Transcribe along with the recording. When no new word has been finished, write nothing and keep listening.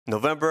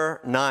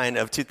November 9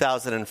 of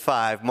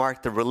 2005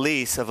 marked the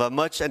release of a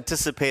much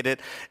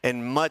anticipated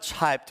and much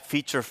hyped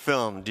feature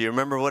film. Do you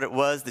remember what it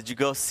was? Did you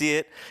go see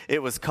it?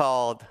 It was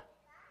called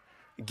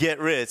Get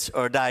Rich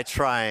or Die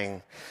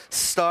Trying,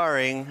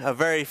 starring a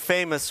very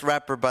famous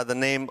rapper by the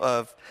name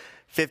of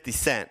 50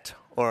 Cent,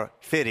 or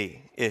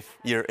 50 if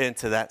you're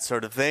into that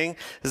sort of thing.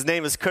 His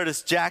name is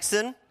Curtis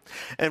Jackson.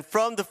 And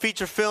from the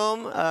feature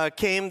film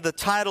came the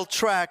title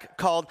track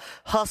called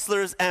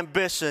Hustler's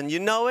Ambition. You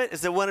know it?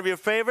 Is it one of your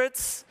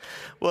favorites?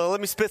 Well, let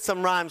me spit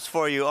some rhymes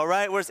for you, all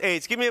right? Where's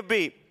H? Give me a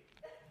beat.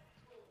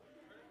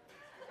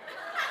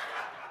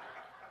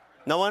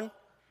 No one?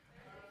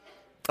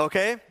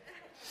 Okay.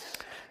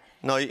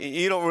 No,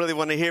 you don't really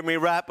want to hear me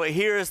rap, but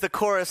here is the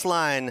chorus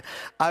line.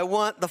 I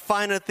want the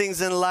finer things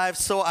in life,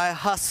 so I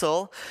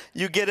hustle.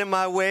 You get in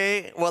my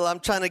way, well, I'm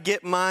trying to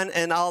get mine,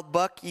 and I'll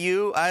buck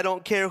you. I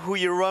don't care who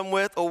you run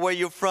with or where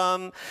you're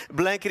from.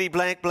 Blankety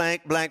blank,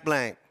 blank, blank,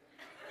 blank.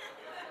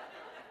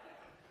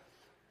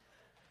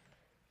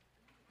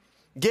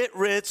 Get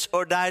Rich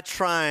or Die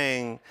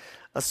Trying.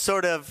 A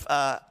sort of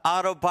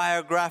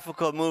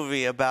autobiographical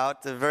movie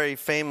about a very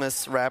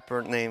famous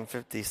rapper named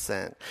 50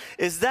 Cent.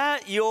 Is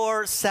that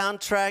your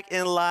soundtrack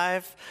in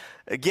life?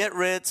 Get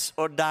Rich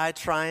or Die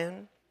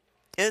Trying?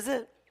 Is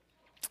it?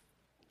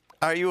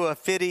 Are you a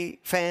 50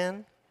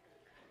 fan?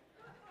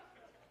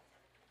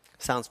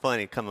 Sounds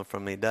funny coming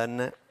from me, doesn't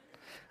it?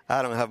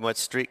 I don't have much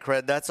street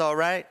cred. That's all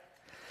right.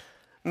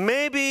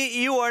 Maybe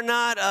you are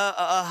not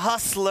a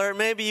hustler.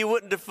 Maybe you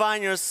wouldn't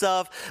define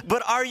yourself.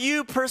 But are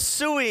you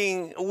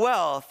pursuing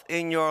wealth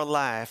in your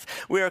life?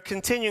 We are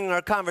continuing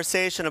our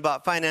conversation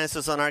about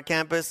finances on our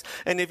campus.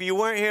 And if you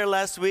weren't here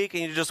last week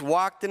and you just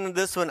walked into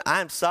this one,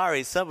 I'm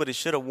sorry. Somebody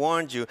should have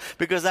warned you.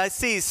 Because I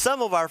see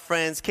some of our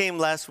friends came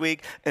last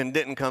week and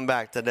didn't come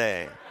back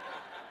today.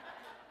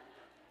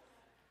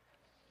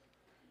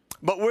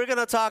 But we're going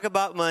to talk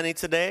about money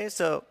today.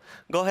 So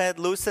go ahead,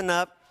 loosen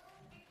up.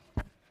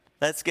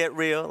 Let's get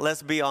real.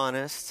 Let's be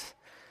honest.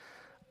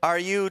 Are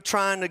you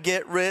trying to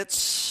get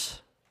rich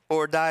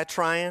or die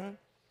trying?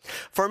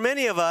 For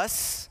many of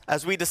us,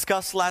 as we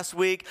discussed last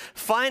week,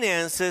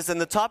 finances and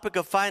the topic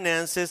of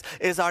finances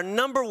is our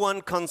number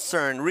one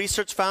concern.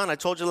 Research found, I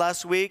told you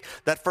last week,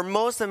 that for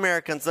most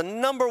Americans, the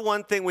number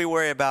one thing we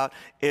worry about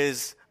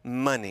is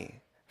money,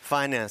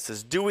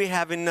 finances. Do we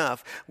have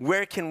enough?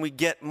 Where can we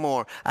get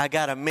more? I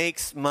got to make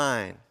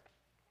mine.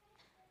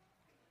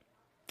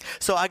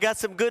 So I got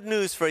some good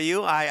news for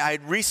you. I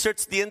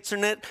researched the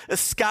internet,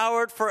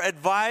 scoured for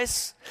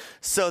advice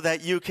so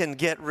that you can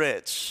get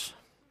rich.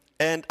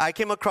 And I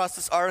came across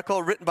this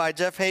article written by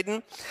Jeff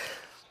Hayden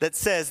that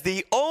says,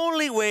 the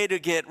only way to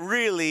get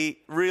really,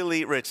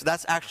 really rich.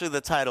 That's actually the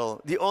title.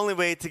 The only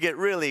way to get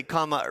really,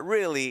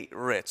 really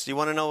rich. Do you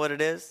want to know what it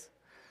is?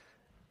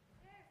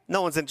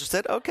 No one's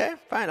interested? Okay,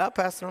 fine, I'll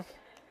pass it on.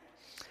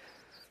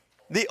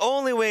 The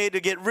only way to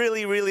get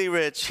really, really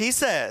rich, he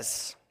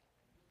says,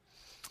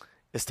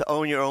 is to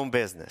own your own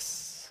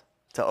business.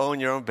 To own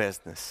your own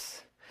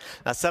business.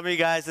 Now, some of you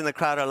guys in the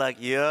crowd are like,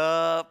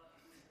 yup.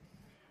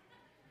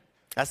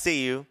 I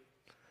see you.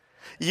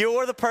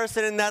 You're the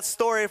person in that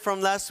story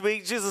from last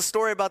week. Jesus'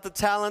 story about the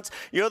talents.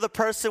 You're the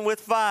person with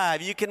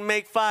 5. You can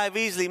make 5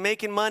 easily.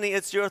 Making money,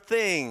 it's your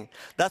thing.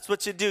 That's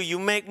what you do. You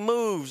make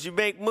moves. You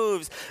make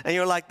moves. And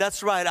you're like,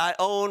 that's right. I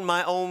own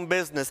my own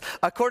business.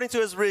 According to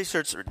his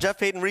research, Jeff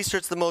Hayden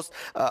researched the most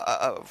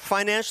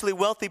financially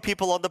wealthy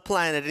people on the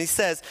planet. And he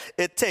says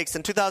it takes,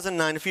 in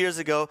 2009, a few years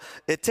ago,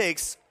 it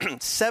takes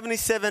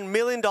 $77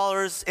 million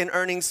in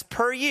earnings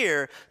per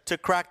year to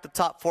crack the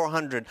top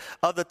 400.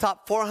 Of the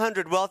top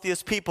 400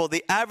 wealthiest people,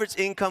 the average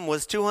income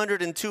was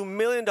 $202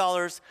 million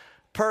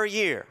per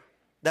year.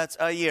 That's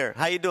a year.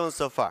 How you doing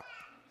so far?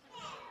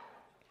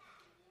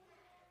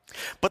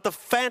 But the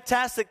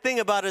fantastic thing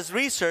about his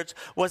research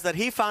was that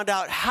he found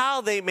out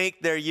how they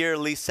make their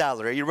yearly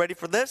salary. Are you ready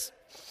for this?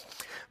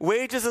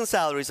 Wages and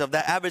salaries of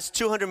that average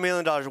 $200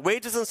 million.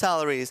 Wages and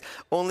salaries,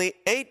 only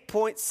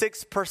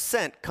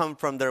 8.6% come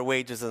from their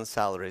wages and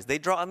salaries. They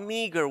draw a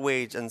meager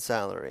wage and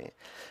salary.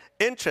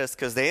 Interest,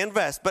 because they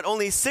invest, but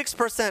only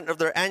 6% of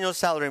their annual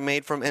salary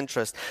made from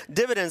interest.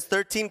 Dividends,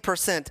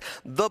 13%.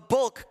 The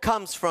bulk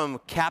comes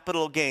from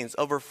capital gains,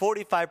 over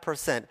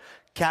 45%.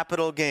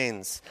 Capital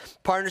gains.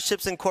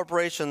 Partnerships and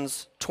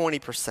corporations,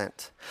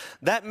 20%.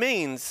 That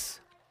means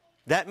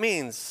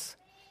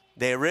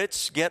they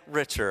rich get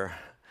richer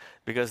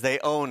because they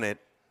own it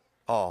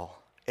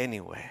all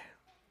anyway.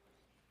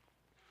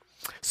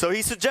 So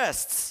he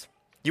suggests,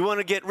 you want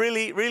to get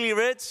really, really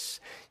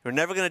rich? You're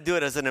never going to do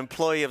it as an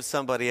employee of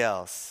somebody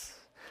else.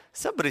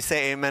 Somebody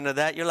say amen to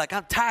that. You're like,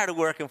 I'm tired of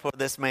working for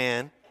this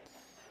man.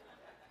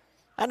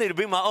 I need to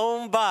be my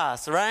own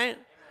boss, right?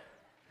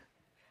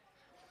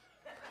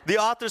 The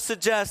author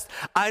suggests,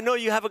 I know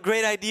you have a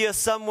great idea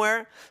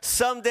somewhere.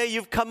 Someday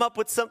you've come up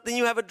with something.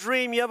 You have a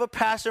dream. You have a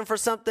passion for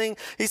something.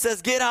 He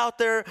says, get out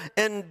there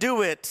and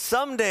do it.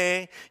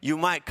 Someday you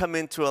might come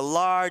into a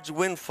large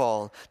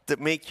windfall that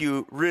make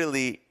you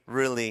really,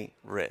 really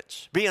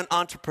rich. Be an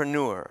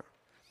entrepreneur.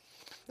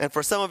 And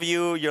for some of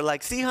you, you're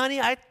like, see, honey,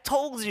 I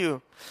told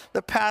you.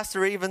 The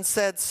pastor even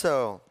said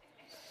so.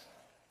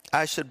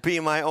 I should be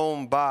my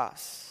own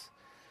boss.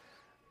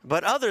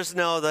 But others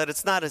know that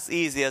it's not as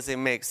easy as it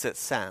makes it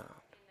sound,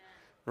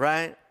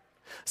 right?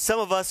 Some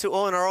of us who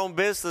own our own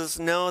business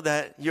know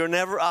that you're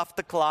never off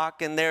the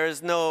clock and there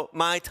is no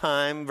my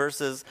time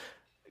versus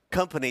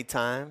company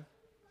time.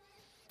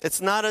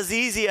 It's not as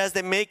easy as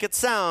they make it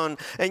sound,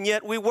 and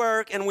yet we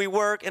work and we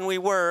work and we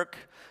work.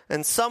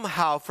 And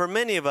somehow, for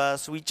many of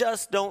us, we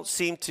just don't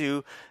seem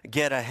to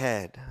get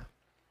ahead.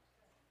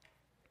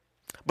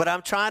 But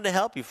I'm trying to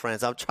help you,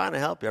 friends. I'm trying to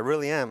help you. I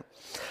really am.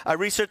 I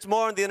researched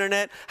more on the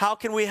internet. How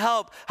can we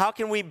help? How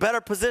can we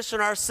better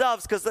position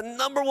ourselves? Because the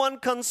number one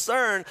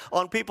concern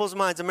on people's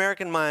minds,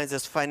 American minds,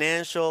 is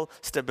financial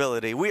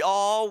stability. We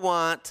all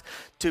want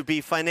to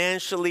be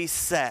financially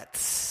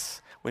set.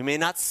 We may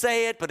not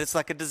say it, but it's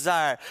like a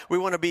desire. We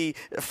want to be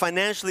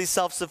financially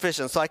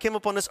self-sufficient. So I came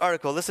upon this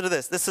article. Listen to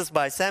this. This is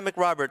by Sam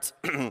McRoberts,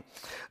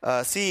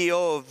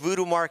 CEO of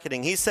Voodoo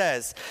Marketing. He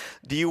says,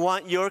 do you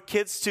want your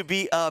kids to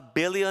be a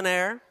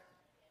billionaire?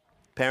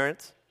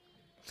 Parents?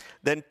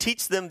 Then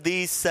teach them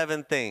these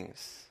 7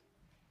 things.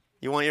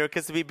 You want your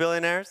kids to be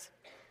billionaires?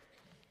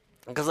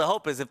 Because the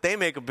hope is if they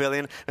make $1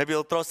 billion, maybe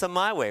they'll throw some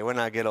my way when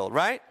I get old,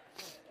 right?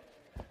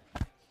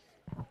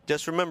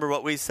 Just remember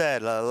what we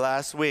said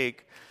last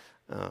week.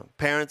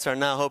 Parents are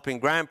now hoping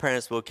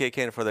grandparents will kick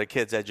in for their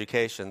kids'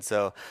 education.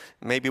 So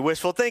maybe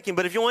wishful thinking.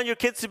 But if you want your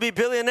kids to be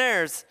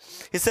billionaires,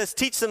 he says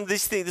teach them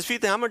these few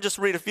things. I'm going to just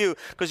read a few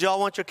because you all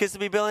want your kids to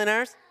be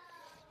billionaires?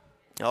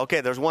 Okay,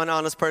 there's one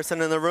honest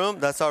person in the room.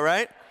 That's all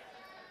right.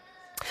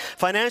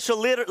 Financial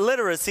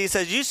literacy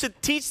says you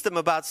should teach them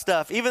about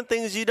stuff, even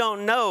things you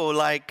don't know,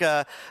 like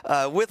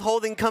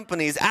withholding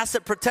companies,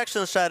 asset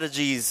protection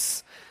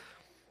strategies,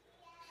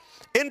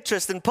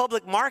 interest in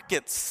public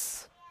markets,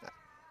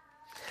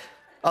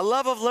 a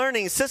love of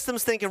learning,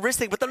 systems thinking, risk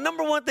thinking. But the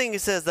number one thing he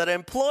says that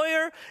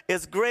employer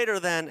is greater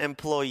than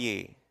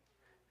employee.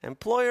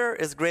 Employer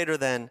is greater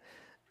than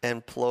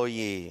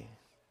employee.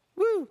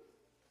 Woo!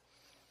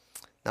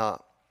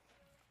 Now,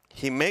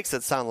 he makes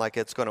it sound like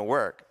it's going to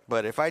work.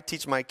 But if I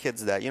teach my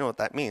kids that, you know what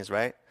that means,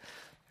 right?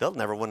 They'll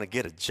never want to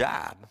get a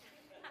job.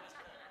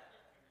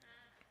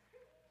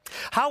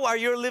 How are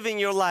you living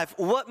your life?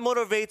 What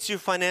motivates you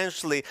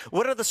financially?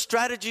 What are the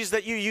strategies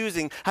that you're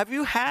using? Have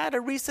you had a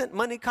recent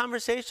money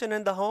conversation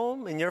in the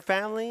home, in your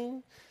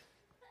family?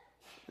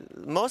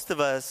 Most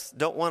of us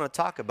don't want to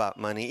talk about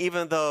money,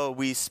 even though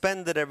we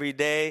spend it every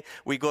day.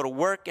 We go to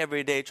work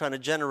every day trying to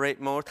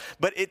generate more.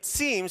 But it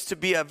seems to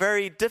be a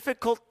very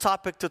difficult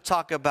topic to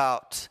talk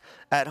about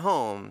at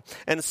home,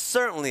 and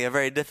certainly a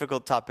very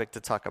difficult topic to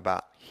talk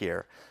about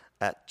here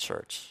at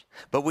church.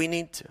 But we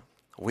need to.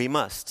 We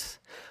must.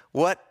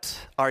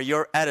 What are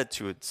your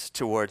attitudes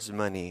towards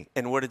money,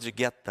 and where did you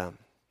get them?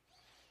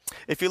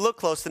 If you look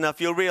close enough,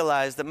 you'll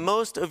realize that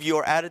most of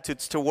your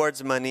attitudes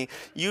towards money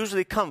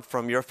usually come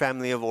from your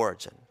family of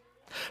origin.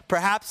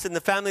 Perhaps in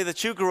the family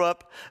that you grew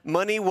up,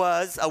 money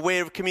was a way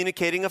of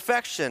communicating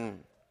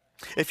affection.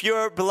 If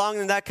you're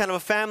belonging to that kind of a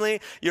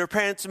family, your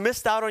parents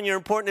missed out on your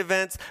important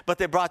events, but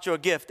they brought you a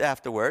gift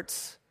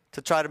afterwards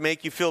to try to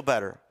make you feel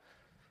better.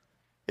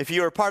 If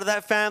you were part of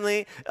that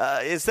family,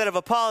 instead of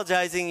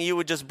apologizing, you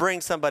would just bring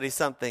somebody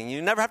something.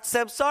 You never have to say,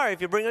 I'm sorry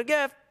if you bring a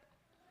gift.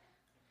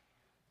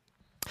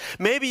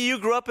 Maybe you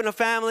grew up in a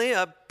family,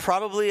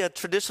 probably a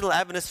traditional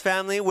Adventist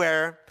family,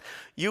 where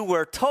you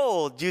were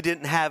told you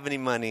didn't have any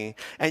money,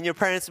 and your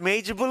parents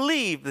made you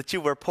believe that you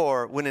were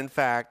poor, when in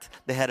fact,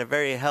 they had a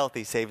very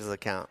healthy savings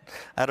account.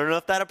 I don't know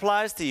if that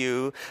applies to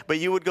you, but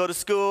you would go to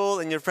school,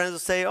 and your friends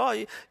would say,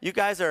 oh, you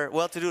guys are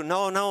well-to-do.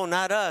 No,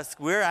 not us.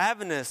 We're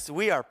Adventists.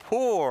 We are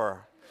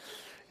poor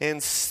in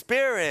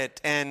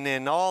spirit and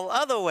in all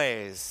other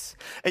ways.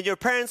 And your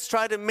parents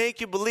try to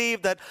make you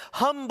believe that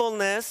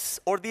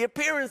humbleness or the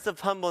appearance of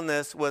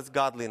humbleness was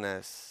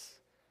godliness.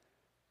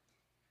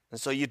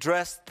 And so you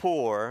dressed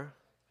poor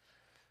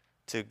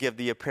to give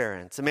the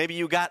appearance. And maybe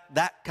you got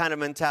that kind of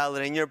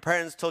mentality and your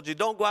parents told you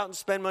don't go out and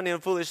spend money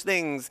on foolish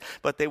things,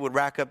 but they would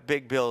rack up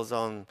big bills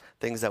on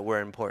things that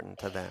were important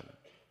to them.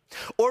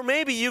 Or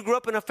maybe you grew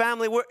up in a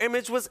family where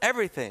image was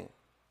everything.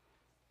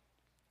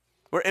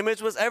 Where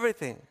image was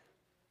everything.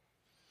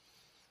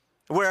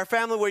 We're a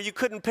family where you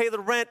couldn't pay the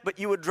rent, but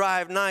you would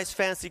drive nice,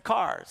 fancy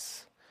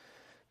cars.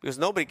 Because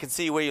nobody can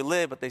see where you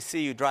live, but they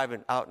see you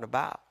driving out and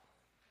about.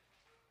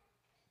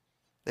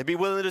 They'd be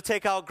willing to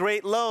take out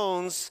great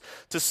loans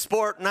to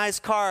sport nice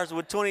cars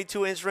with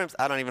 22-inch rims.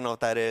 I don't even know what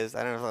that is.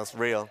 I don't know if that's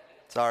real.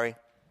 Sorry.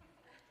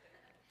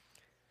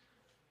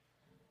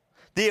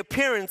 The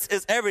appearance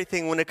is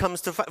everything when it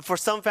comes to, for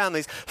some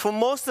families. For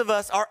most of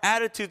us, our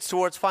attitudes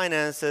towards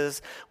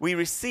finances, we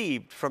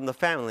received from the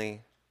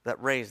family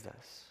that raised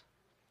us.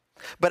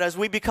 But as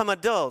we become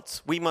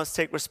adults, we must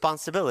take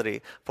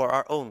responsibility for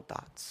our own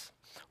thoughts.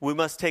 We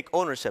must take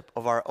ownership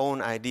of our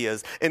own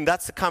ideas. And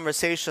that's the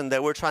conversation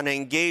that we're trying to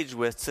engage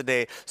with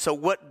today. So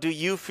what do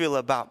you feel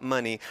about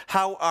money?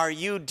 How are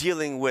you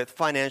dealing with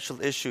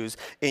financial issues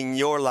in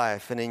your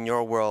life and in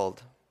your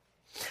world?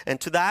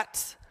 And to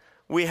that,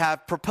 we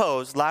have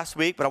proposed last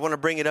week, but I want to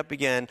bring it up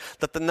again,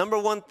 that the number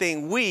one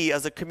thing we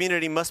as a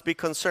community must be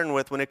concerned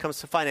with when it comes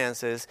to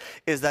finances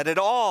is that it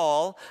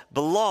all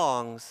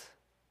belongs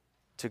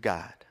to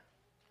God.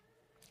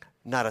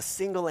 Not a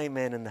single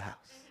amen in the house.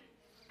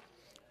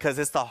 Because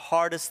it's the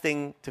hardest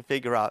thing to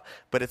figure out,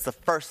 but it's the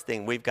first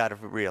thing we've got to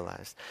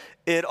realize.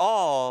 It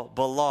all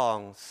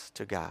belongs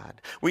to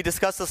God. We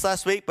discussed this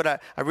last week, but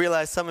I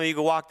realized some of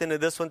you walked into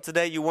this one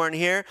today. You weren't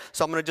here,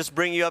 so I'm going to just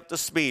bring you up to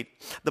speed.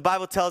 The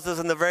Bible tells us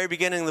in the very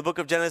beginning of the book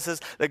of Genesis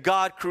that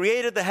God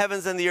created the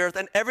heavens and the earth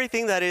and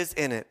everything that is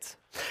in it.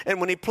 And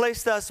when he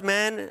placed us,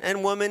 man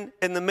and woman,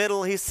 in the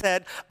middle, he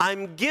said,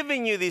 I'm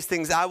giving you these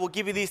things. I will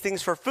give you these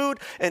things for food,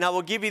 and I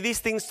will give you these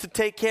things to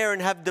take care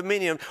and have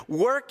dominion.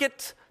 Work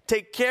it.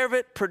 Take care of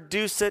it,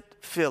 produce it,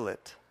 fill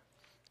it.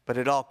 But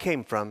it all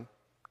came from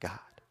God.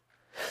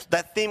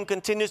 That theme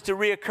continues to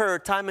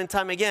reoccur time and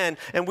time again.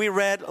 And we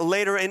read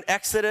later in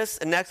Exodus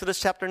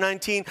chapter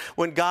 19,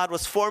 when God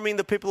was forming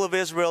the people of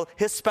Israel,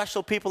 his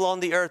special people on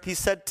the earth, he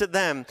said to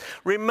them,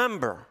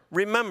 remember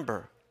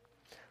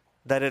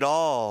that it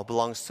all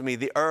belongs to me.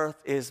 The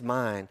earth is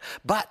mine.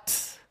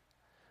 But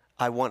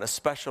I want a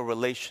special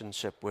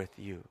relationship with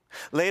you.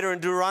 Later in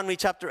Deuteronomy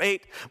chapter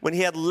 8, when he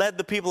had led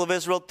the people of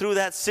Israel through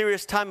that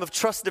serious time of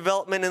trust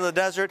development in the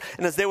desert,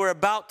 and as they were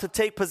about to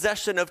take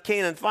possession of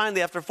Canaan,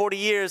 finally after 40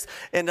 years,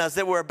 and as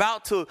they were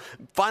about to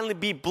finally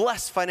be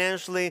blessed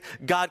financially,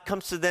 God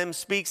comes to them,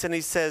 speaks, and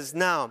he says,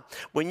 now,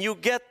 when you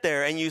get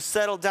there and you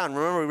settle down,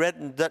 remember we read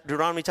in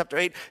Deuteronomy chapter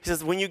 8, he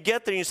says, when you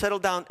get there and you settle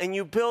down and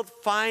you build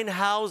fine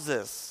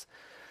houses,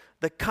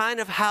 the kind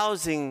of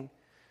housing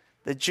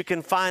that you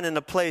can find in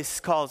a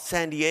place called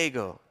San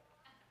Diego.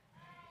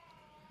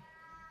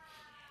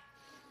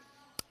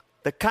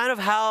 The kind of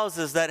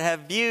houses that have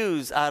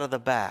views out of the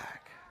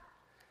back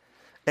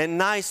and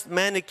nice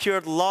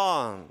manicured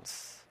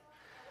lawns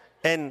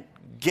and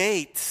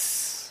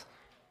gates.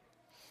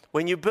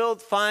 When you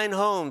build fine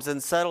homes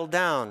and settle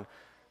down,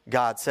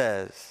 God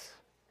says,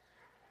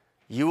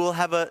 you will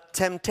have a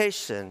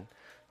temptation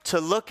to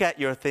look at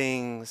your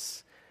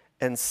things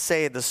and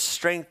say, the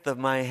strength of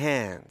my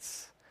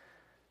hands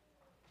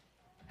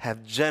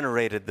have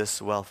generated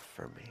this wealth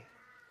for me.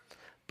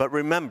 But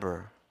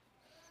remember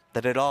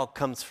that it all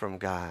comes from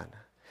God.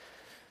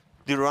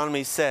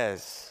 Deuteronomy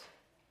says,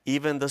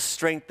 even the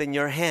strength in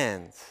your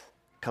hands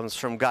comes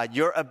from God.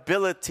 Your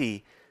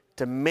ability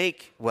to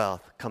make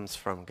wealth comes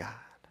from God.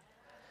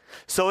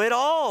 So it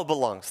all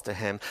belongs to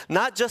him.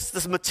 Not just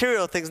the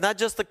material things, not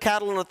just the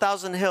cattle on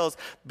 1,000 hills,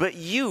 but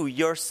you,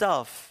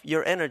 yourself,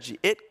 your energy.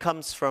 It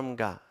comes from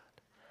God.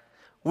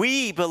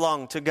 We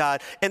belong to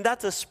God. And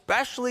that's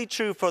especially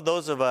true for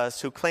those of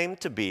us who claim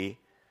to be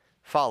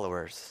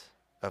followers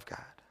of God.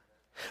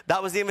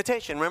 That was the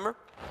invitation, remember?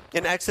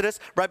 In Exodus,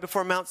 right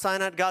before Mount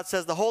Sinai, God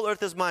says, the whole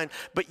earth is mine,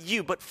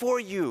 but for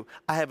you,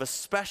 I have a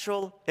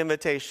special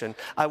invitation.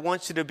 I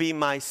want you to be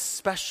my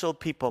special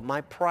people,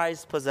 my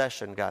prized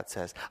possession, God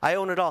says. I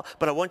own it all,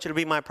 but I want you to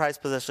be my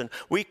prized possession.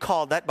 We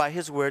call that, by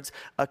his words,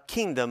 a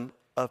kingdom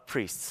of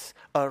priests,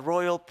 a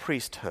royal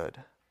priesthood.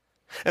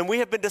 And we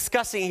have been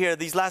discussing here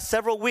these last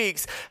several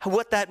weeks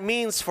what that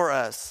means for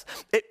us.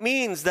 It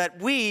means that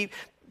we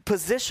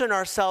position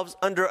ourselves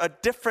under a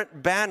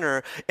different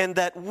banner and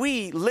that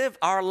we live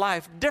our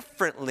life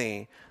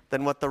differently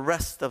than what the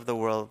rest of the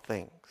world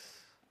thinks.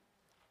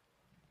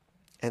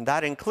 And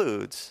that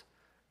includes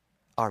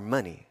our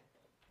money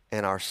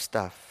and our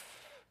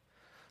stuff.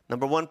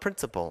 Number one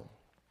principle,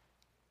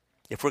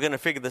 if we're going to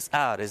figure this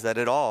out, is that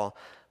it all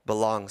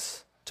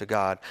belongs to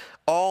God.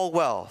 All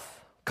wealth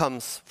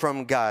comes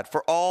from God,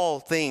 for all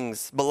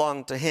things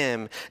belong to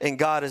him, and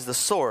God is the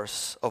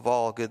source of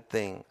all good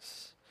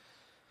things.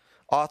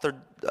 Author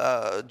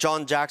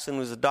John Jackson,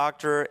 who's a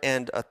doctor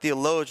and a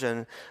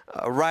theologian,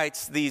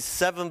 writes these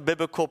 7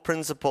 biblical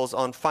principles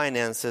on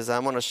finances. I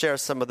want to share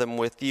some of them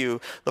with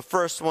you. The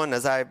first one,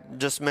 as I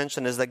just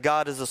mentioned, is that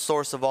God is the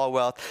source of all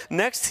wealth.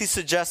 Next, he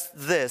suggests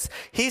this.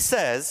 He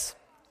says,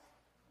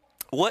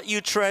 what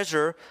you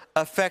treasure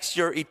affects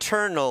your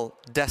eternal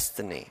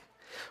destiny.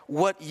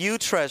 What you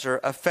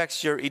treasure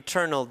affects your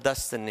eternal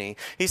destiny.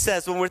 He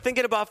says, when we're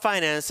thinking about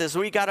finances,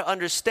 we got to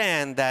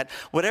understand that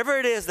whatever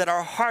it is that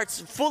our hearts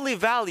fully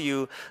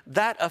value,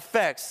 that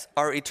affects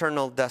our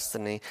eternal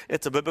destiny.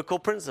 It's a biblical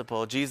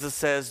principle. Jesus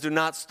says, do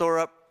not store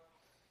up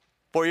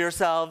for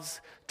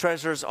yourselves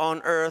treasures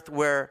on earth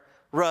where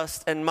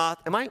rust and moth.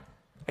 Have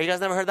you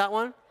guys never heard that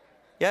one?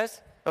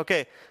 Yes?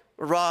 Okay.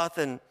 Rust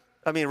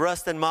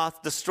and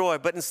moth destroy,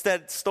 but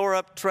instead store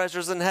up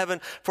treasures in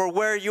heaven, for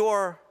where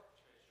your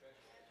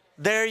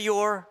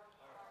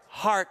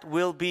heart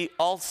will be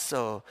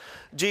also.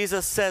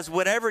 Jesus says,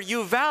 whatever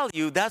you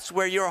value, that's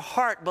where your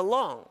heart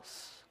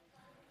belongs.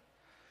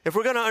 If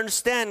we're going to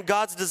understand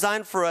God's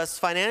design for us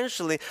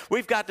financially,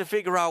 we've got to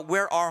figure out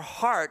where our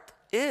heart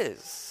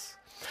is.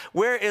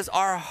 Where is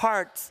our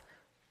heart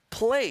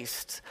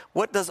placed?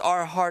 What does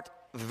our heart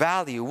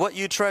value? What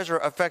you treasure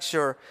affects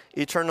your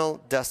eternal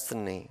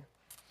destiny.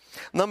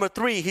 Number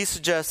 3, he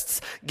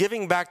suggests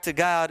giving back to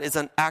God is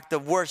an act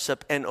of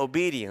worship and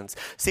obedience.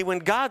 See, when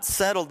God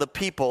settled the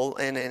people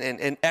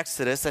in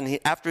Exodus, and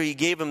after he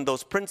gave them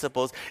those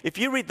principles, if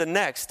you read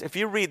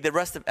the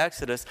rest of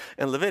Exodus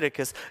and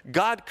Leviticus,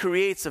 God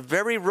creates a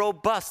very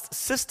robust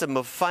system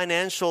of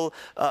financial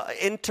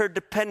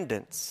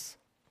interdependence.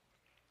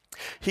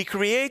 He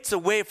creates a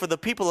way for the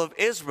people of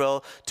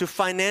Israel to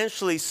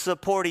financially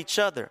support each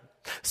other.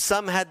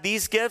 Some had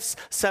these gifts,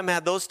 some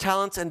had those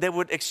talents, and they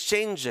would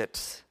exchange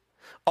it,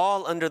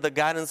 all under the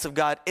guidance of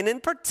God. And in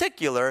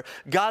particular,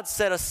 God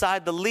set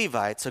aside the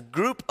Levites, a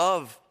group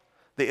of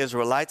the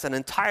Israelites, an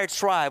entire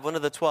tribe, one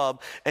of the 12,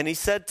 and he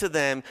said to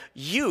them,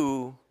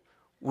 you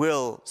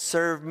will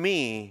serve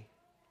me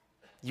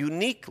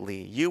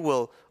uniquely. You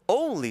will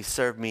only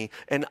serve me,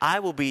 and I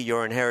will be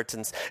your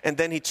inheritance. And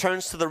then he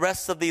turns to the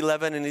rest of the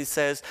 11 and he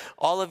says,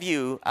 all of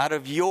you, out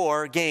of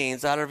your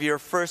gains, out of your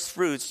first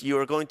fruits, you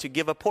are going to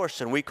give a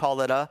portion. We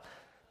call it a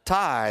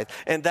tithe.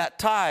 And that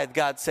tithe,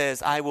 God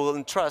says, I will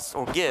entrust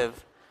or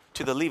give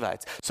to the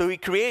Levites. So he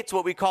creates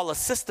what we call a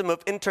system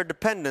of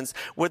interdependence,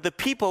 where the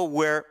people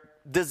were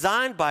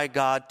designed by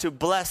God to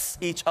bless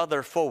each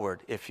other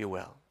forward, if you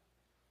will,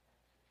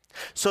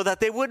 so that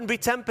they wouldn't be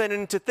tempted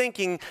into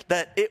thinking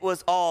that it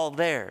was all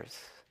theirs,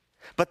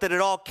 but that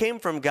it all came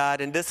from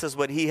God, and this is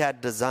what he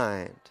had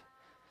designed.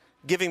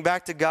 Giving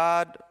back to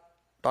God,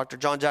 Dr.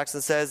 John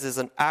Jackson says, is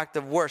an act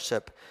of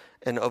worship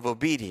and of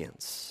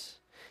obedience.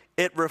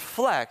 It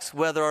reflects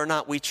whether or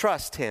not we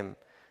trust him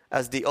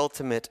as the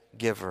ultimate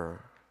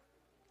giver.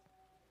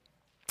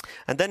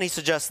 And then he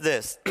suggests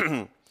this.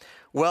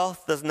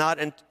 Wealth does not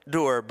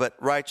endure, but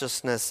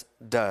righteousness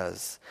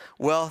does.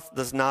 Wealth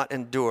does not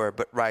endure,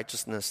 but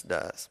righteousness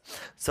does.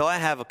 So I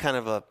have a kind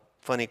of a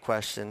funny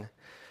question.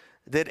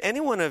 Did any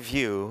one of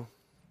you,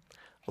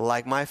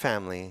 like my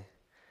family,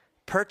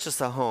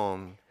 purchase a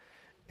home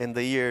in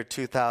the year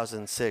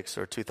 2006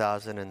 or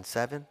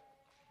 2007?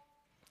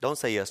 Don't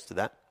say yes to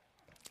that.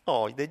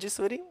 Oh, did you,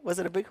 sweetie? Was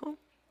it a big home?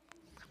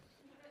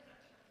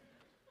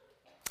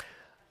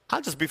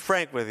 I'll just be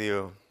frank with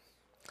you.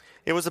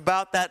 It was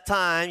about that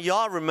time,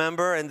 y'all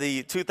remember, in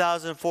the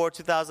 2004,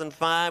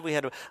 2005, we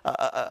had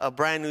a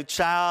brand new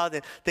child,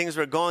 and things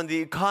were going,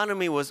 the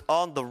economy was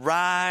on the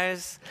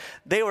rise.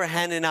 They were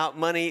handing out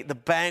money. The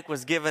bank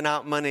was giving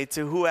out money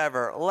to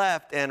whoever,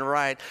 left and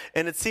right.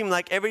 And it seemed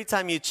like every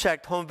time you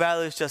checked, home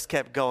values just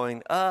kept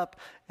going up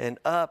and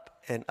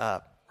up and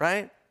up,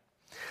 right?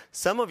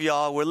 Some of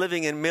y'all were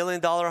living in $1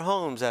 million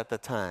homes at the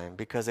time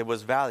because it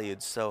was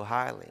valued so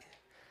highly.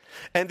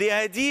 And the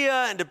idea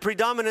and the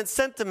predominant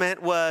sentiment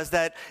was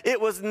that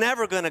it was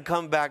never going to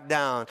come back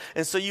down.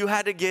 And so you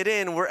had to get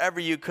in wherever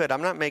you could.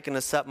 I'm not making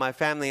this up. My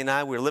family and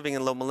I, we were living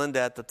in Loma Linda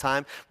at the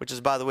time, which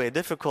is, by the way, a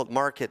difficult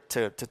market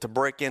to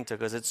break into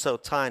because it's so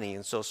tiny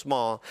and so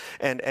small.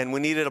 And we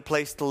needed a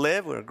place to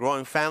live. We were a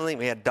growing family.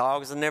 We had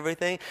dogs and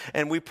everything.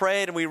 And we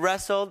prayed and we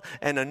wrestled.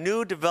 And a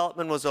new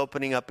development was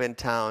opening up in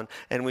town.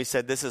 And we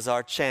said, this is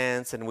our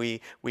chance. And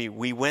we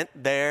went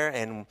there.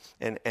 And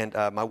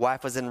my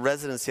wife was in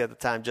residency at the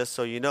time, just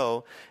so you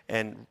know,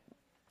 and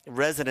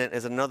resident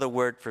is another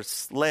word for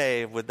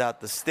slave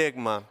without the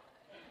stigma.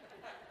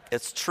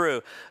 It's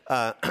true.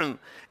 And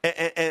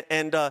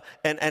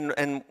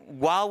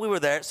while we were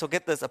there, so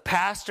get this, a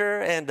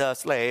pastor and a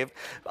slave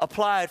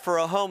applied for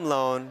a home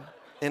loan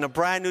in a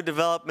brand new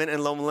development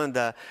in Loma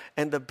Linda,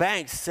 and the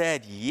bank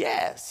said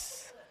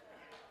yes.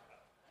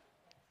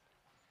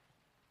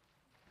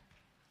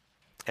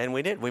 And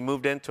we did. We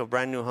moved into a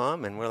brand new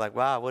home, and we're like,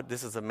 wow,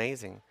 this is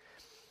amazing.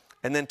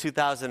 And then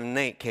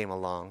 2008 came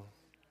along,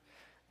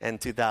 and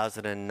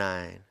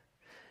 2009.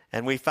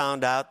 And we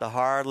found out the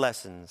hard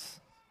lessons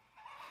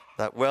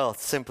that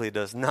wealth simply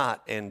does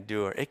not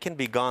endure. It can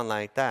be gone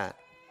like that.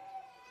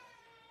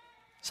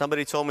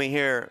 Somebody told me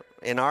here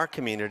in our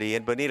community,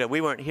 in Bonita,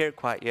 we weren't here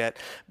quite yet,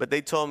 but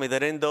they told me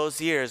that in those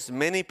years,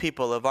 many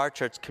people of our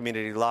church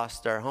community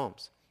lost their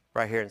homes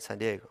right here in San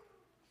Diego.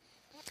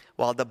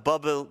 While the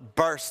bubble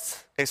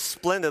burst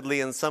splendidly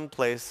in some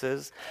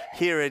places,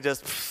 here it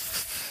just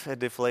it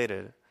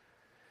deflated.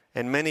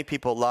 And many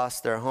people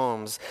lost their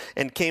homes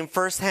and came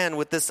firsthand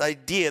with this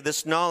idea,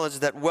 this knowledge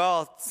that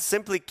wealth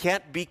simply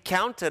can't be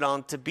counted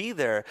on to be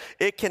there.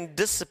 It can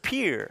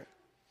disappear.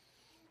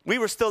 We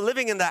were still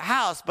living in the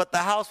house, but the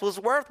house was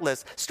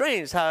worthless.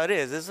 Strange how it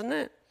is, isn't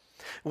it?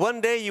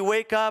 One day you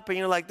wake up and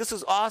you're like, this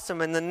is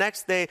awesome. And the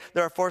next day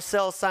there are for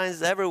sale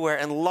signs everywhere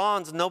and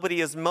lawns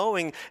nobody is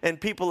mowing and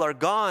people are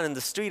gone and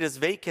the street is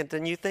vacant.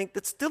 And you think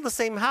it's still the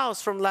same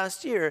house from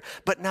last year,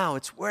 but now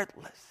it's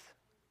worthless.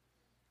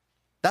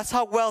 That's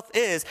how wealth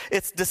is.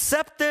 It's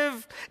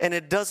deceptive and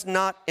it does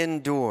not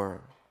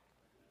endure.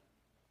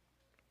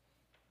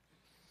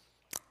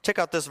 Check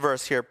out this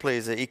verse here,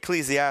 please.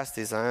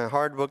 Ecclesiastes, a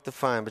hard book to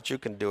find, but you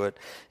can do it.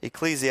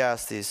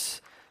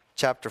 Ecclesiastes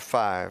chapter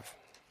 5,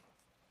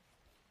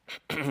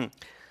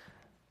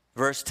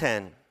 verse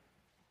 10.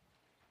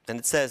 And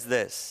it says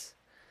this: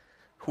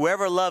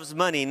 whoever loves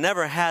money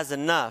never has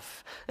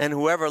enough, and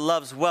whoever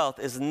loves wealth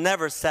is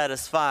never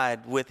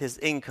satisfied with his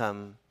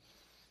income.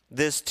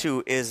 This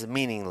too is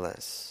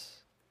meaningless.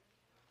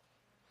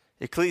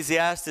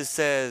 Ecclesiastes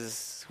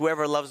says,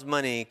 whoever loves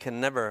money can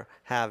never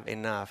have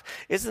enough.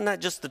 Isn't that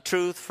just the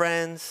truth,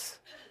 friends?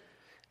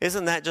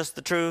 Isn't that just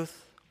the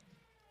truth?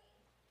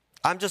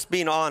 I'm just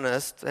being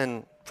honest,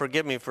 and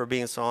forgive me for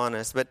being so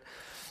honest, but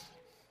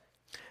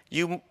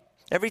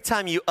every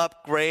time you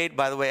upgrade,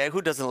 by the way,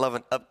 who doesn't love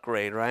an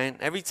upgrade, right?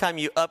 Every time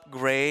you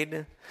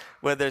upgrade,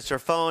 whether it's your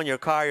phone, your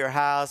car, your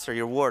house, or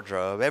your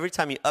wardrobe, every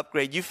time you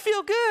upgrade, you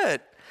feel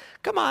good.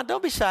 Come on,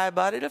 don't be shy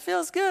about it. It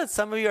feels good.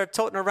 Some of you are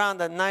toting around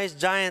that nice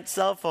giant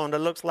cell phone that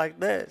looks like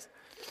this.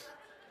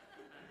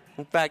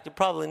 In fact, you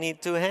probably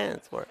need 2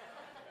 hands for it.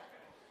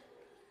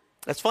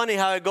 It's funny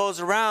how it goes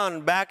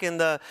around. Back in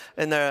the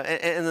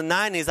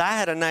 90s, I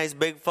had a nice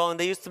big phone.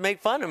 They used to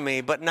make fun of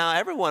me, but now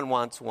everyone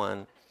wants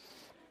one.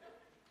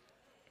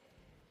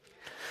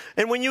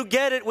 And when you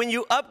get it, when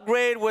you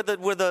upgrade where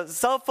the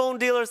cell phone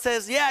dealer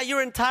says, yeah,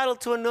 you're entitled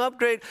to a new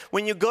upgrade.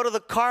 When you go to the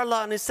car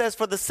lot and it says,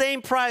 for the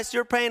same price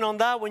you're paying on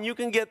that one, you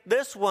can get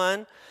this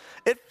one.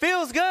 It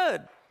feels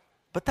good.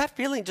 But that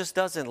feeling just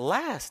doesn't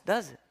last,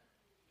 does it?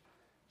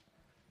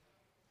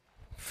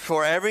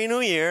 For every new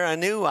year, a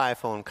new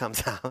iPhone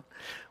comes out,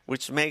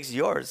 which makes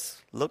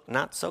yours look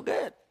not so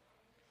good.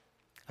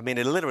 I mean,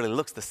 it literally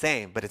looks the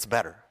same, but it's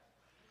better.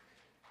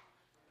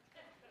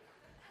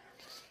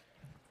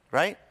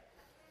 Right?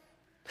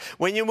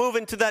 When you move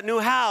into that new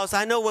house,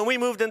 I know when we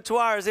moved into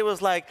ours, it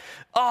was like,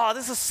 oh,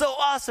 this is so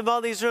awesome,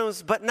 all these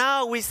rooms. But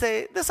now we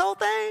say, this whole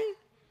thing,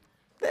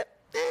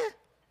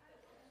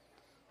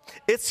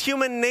 It's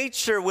human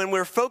nature when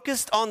we're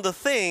focused on the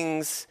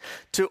things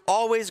to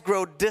always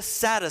grow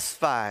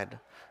dissatisfied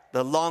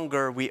the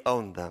longer we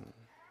own them.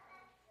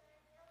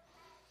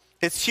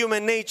 It's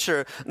human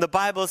nature. The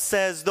Bible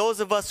says those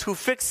of us who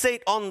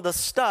fixate on the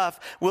stuff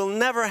will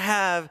never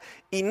have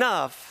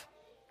enough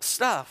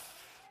stuff.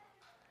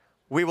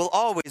 We will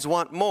always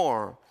want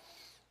more.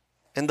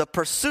 And the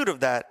pursuit of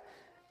that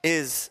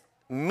is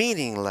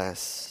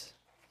meaningless.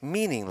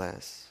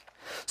 Meaningless.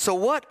 So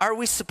what are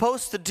we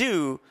supposed to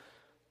do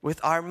with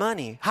our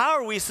money? How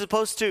are we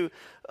supposed to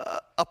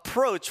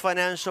approach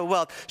financial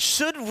wealth?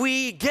 Should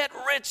we get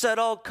rich at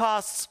all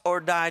costs or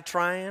die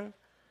trying?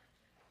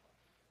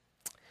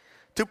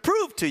 To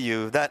prove to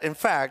you that, in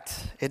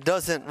fact, it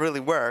doesn't really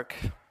work,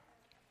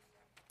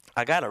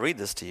 I got to read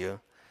this to you.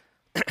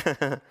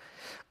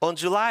 On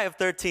July of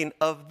 13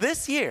 of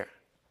this year,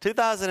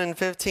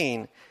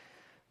 2015,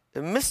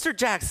 Mr.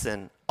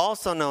 Jackson,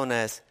 also known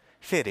as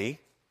Fitty,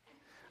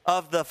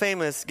 of the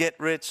famous Get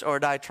Rich or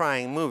Die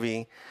Trying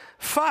movie,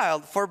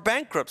 filed for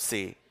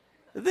bankruptcy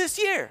this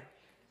year.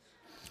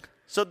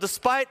 So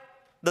despite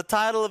the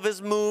title of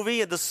his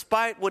movie and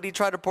despite what he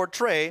tried to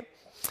portray,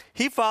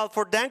 he filed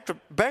for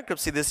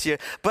bankruptcy this year.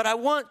 But I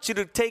want you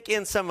to take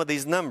in some of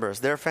these numbers.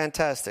 They're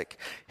fantastic.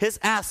 His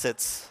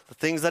assets, the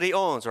things that he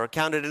owns, are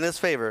counted in his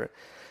favor.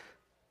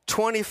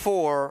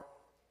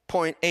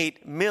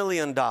 $24.8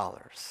 million.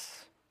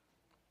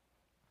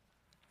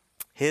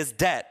 His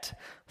debt,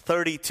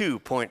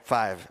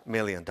 $32.5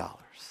 million.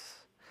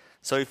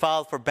 So he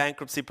filed for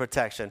bankruptcy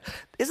protection.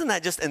 Isn't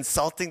that just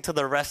insulting to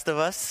the rest of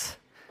us?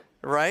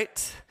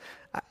 Right?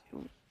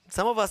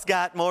 Some of us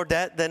got more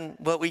debt than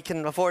what we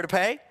can afford to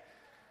pay.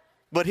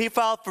 But he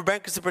filed for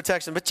bankruptcy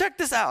protection. But check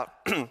this out.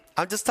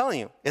 I'm just telling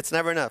you, it's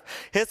never enough.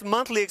 His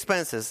monthly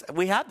expenses,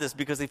 we have this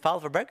because he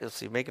filed for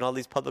bankruptcy, making all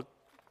these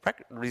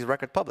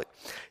records public.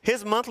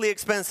 His monthly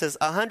expenses,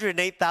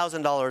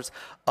 $108,000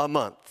 a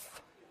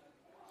month.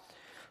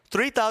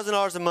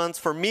 $3,000 a month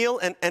for meal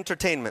and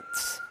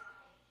entertainments.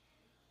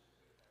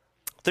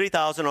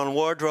 $3,000 on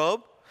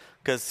wardrobe,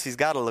 because he's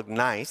got to look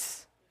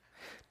nice.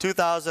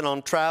 $2,000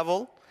 on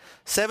travel.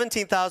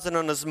 $17,000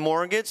 on his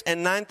mortgage,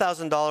 and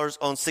 $9,000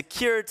 on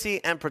security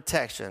and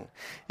protection.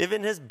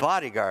 Even his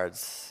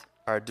bodyguards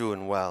are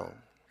doing well.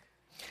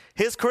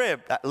 His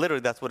crib,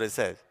 literally that's what it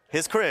says.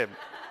 His crib,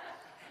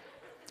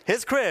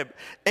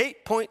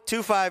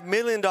 $8.25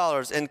 million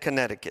in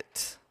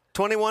Connecticut.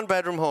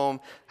 21-bedroom home,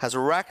 has a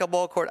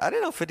racquetball court. I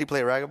didn't know 50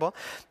 play racquetball.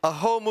 A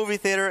home movie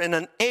theater and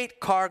an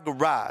 8-car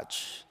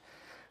garage,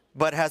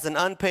 but has an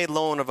unpaid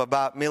loan of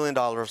about $1 million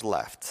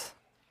left.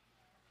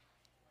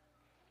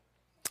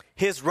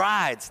 His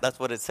rides, that's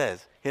what it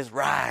says. His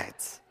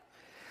rides.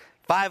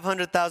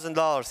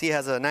 $500,000. He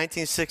has a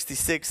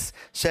 1966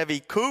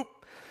 Chevy Coupe,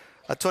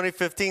 a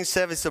 2015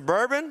 Chevy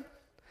Suburban,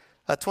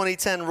 a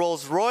 2010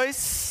 Rolls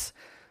Royce,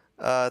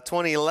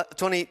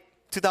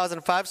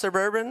 2005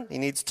 Suburban. He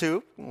needs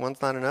 2. One's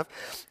not enough.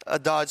 A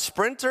Dodge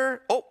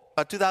Sprinter.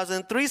 A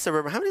 2003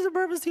 Suburban. How many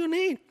Suburbans do you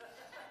need?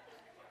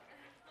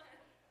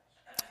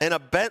 And a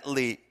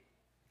Bentley.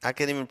 I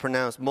can't even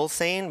pronounce.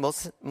 Mulsanne?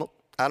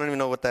 I don't even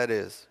know what that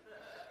is.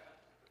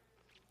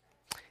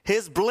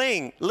 His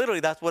bling, literally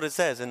that's what it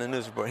says in the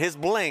news report. His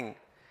bling,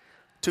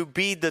 to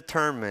be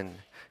determined.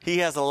 He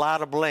has a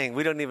lot of bling.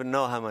 We don't even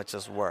know how much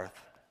it's worth.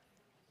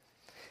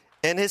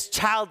 And his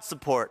child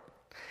support,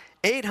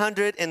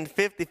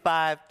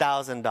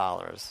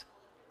 $855,000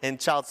 in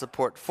child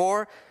support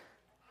for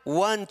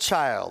one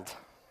child,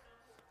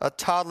 a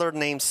toddler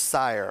named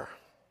Sire.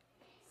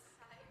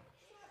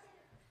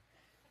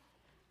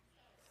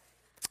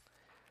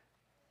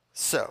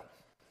 So,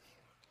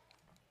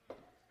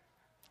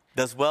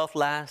 does wealth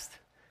last?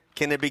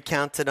 Can it be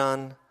counted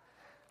on?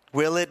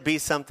 Will it be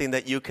something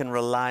that you can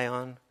rely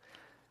on?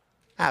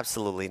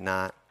 Absolutely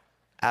not.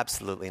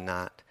 Absolutely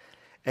not.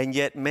 And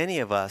yet many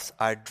of us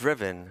are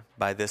driven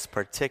by this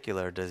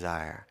particular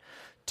desire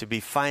to be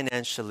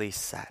financially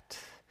set.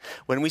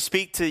 When we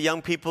speak to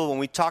young people, when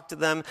we talk to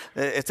them,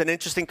 it's an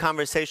interesting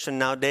conversation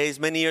nowadays.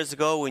 Many years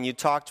ago, when you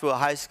talk to a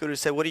high schooler who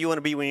say, what do you want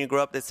to be when you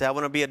grow up? They say, I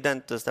want to be a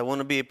dentist. I want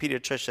to be a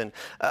pediatrician.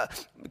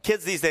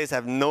 Kids these days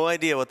have no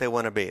idea what they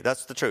want to be.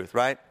 That's the truth,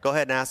 right? Go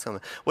ahead and ask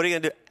them, what are you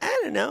going to do? I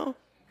don't know.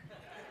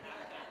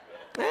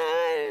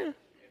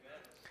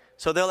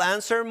 So they'll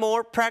answer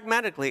more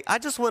pragmatically. I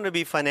just want to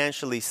be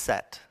financially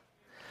set.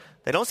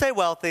 They don't say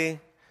wealthy.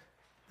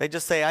 They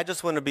just say, I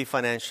just want to be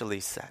financially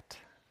set.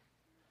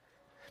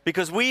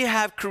 Because we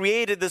have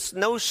created this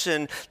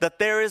notion that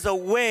there is a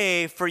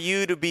way for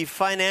you to be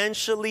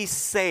financially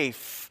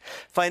safe,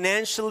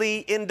 financially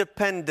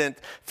independent,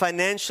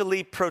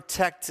 financially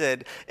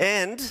protected.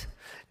 And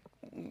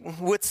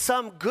with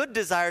some good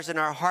desires in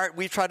our heart,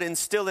 we try to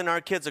instill in our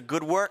kids a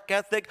good work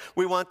ethic.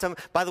 We want them,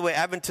 by the way,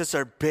 Adventists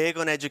are big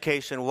on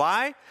education.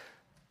 Why?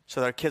 So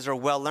that our kids are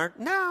well learned?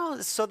 No,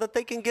 so that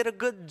they can get a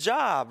good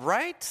job,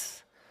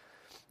 right?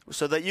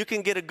 So that you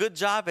can get a good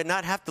job and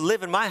not have to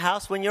live in my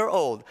house when you're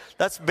old.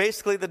 That's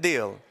basically the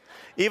deal.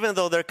 Even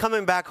though they're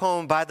coming back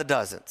home by the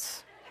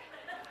dozens.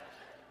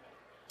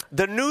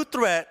 The new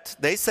threat,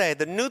 they say,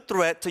 the new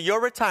threat to your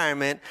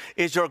retirement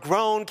is your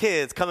grown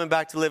kids coming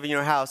back to live in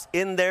your house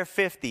in their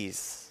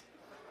 50s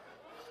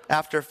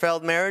after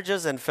failed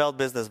marriages and failed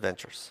business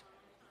ventures.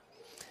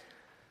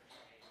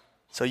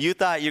 So you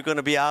thought you're going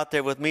to be out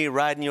there with me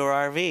riding your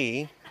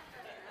RV,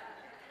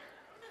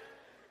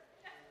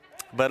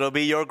 but it'll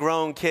be your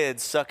grown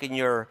kids sucking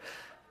your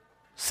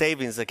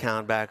savings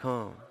account back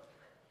home.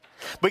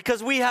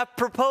 Because we have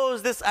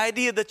proposed this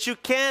idea that you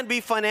can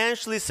be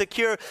financially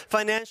secure,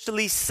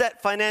 financially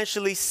set,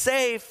 financially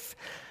safe,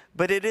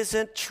 but it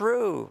isn't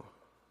true.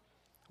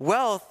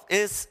 Wealth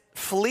is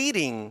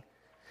fleeting.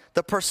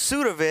 The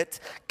pursuit of it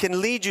can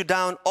lead you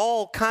down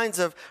all kinds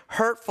of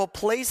hurtful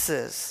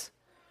places.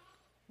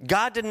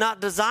 God did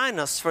not design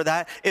us for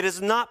that. It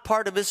is not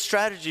part of His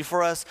strategy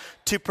for us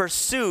to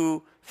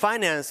pursue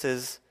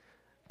finances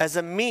as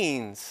a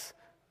means,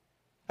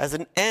 as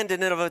an end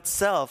in and of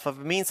itself, a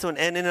means to an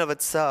end in and of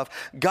itself.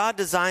 God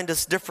designed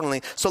us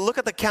differently. So look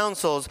at the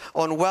counsels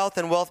on wealth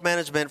and wealth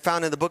management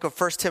found in the book of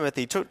 1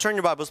 Timothy. Turn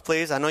your Bibles,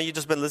 please. I know you've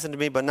just been listening to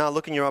me, but now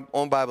look in your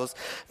own Bibles.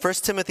 1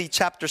 Timothy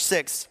chapter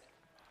 6.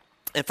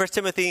 In 1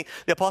 Timothy,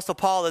 the Apostle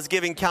Paul is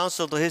giving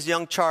counsel to his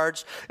young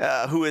charge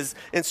who is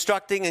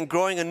instructing and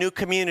growing a new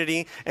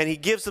community, and he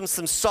gives them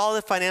some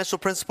solid financial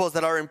principles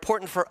that are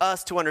important for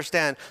us to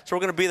understand. So we're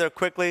going to be there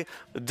quickly.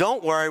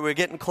 Don't worry, we're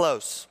getting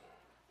close.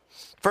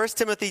 1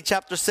 Timothy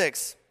chapter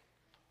 6,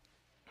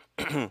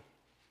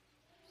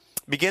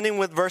 beginning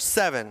with verse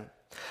 7.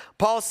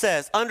 Paul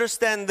says,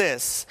 understand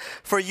this,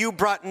 for you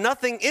brought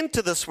nothing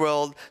into this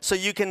world, so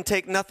you can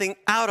take nothing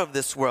out of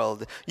this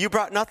world. You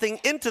brought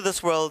nothing into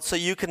this world, so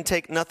you can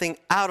take nothing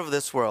out of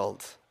this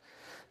world.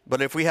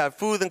 But if we have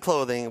food and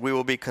clothing, we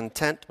will be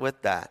content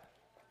with that.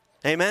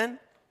 Amen?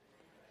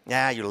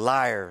 Yeah, you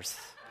liars.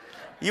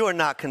 You are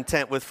not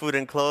content with food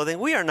and clothing.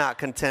 We are not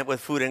content with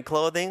food and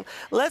clothing.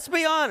 Let's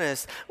be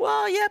honest.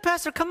 Well, yeah,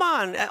 Pastor, come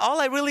on.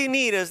 All I really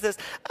need is this.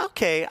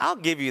 Okay, I'll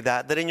give you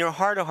that in your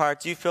heart of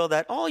hearts, you feel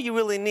that all you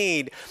really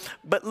need.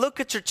 But look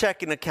at your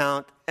checking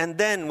account, and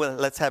then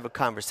let's have a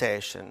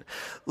conversation.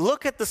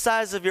 Look at the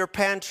size of your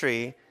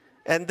pantry,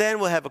 and then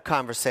we'll have a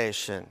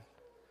conversation.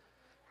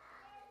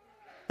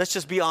 Let's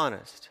just be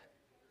honest.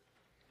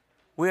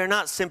 We are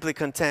not simply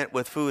content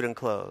with food and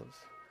clothes.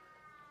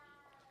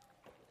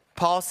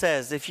 Paul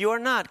says, if you are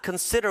not,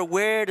 consider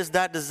where does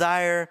that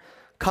desire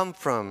come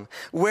from?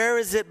 Where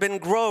has it been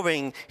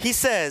growing? He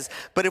says,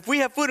 but if we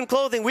have food and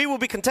clothing, we will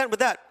be content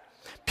with that.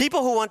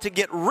 People who want to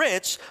get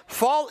rich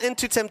fall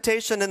into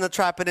temptation and the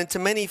trap and into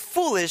many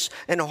foolish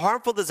and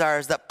harmful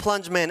desires that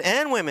plunge men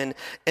and women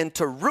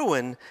into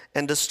ruin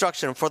and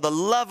destruction. For the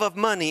love of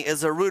money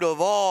is a root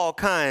of all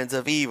kinds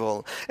of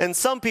evil. And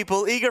some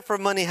people eager for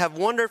money have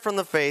wandered from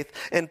the faith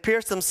and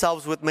pierced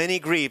themselves with many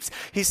griefs.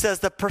 He says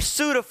the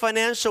pursuit of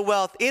financial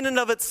wealth in and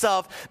of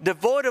itself,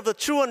 devoid of the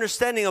true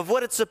understanding of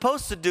what it's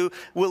supposed to do,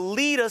 will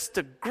lead us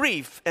to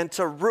grief and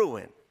to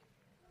ruin.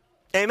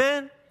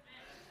 Amen?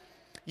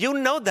 You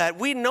know that.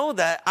 We know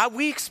that.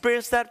 We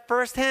experienced that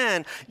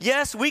firsthand.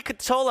 Yes, we could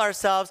tell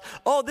ourselves,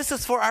 oh, this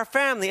is for our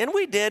family. And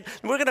we did.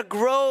 We're going to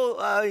grow,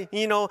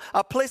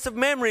 a place of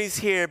memories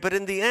here. But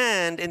in the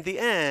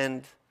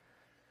end,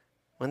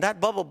 when that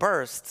bubble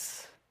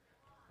bursts,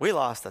 we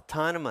lost a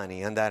ton of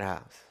money in that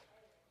house.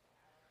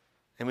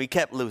 And we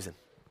kept losing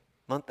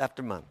month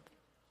after month.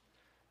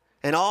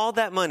 And all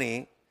that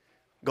money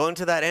going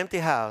to that empty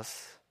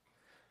house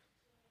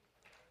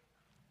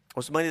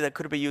was money that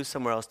could have been used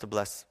somewhere else to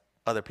bless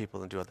other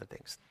people and do other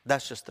things.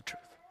 That's just the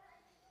truth.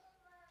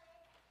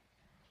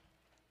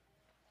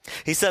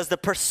 He says the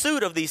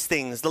pursuit of these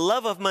things, the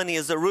love of money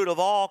is the root of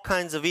all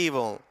kinds of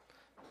evil.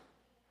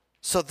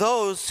 So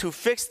those who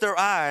fix their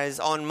eyes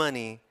on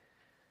money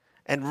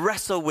and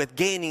wrestle with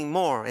gaining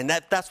more, and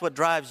that's what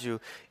drives you,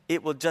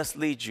 it will just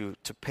lead you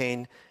to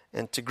pain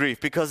and to grief.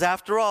 Because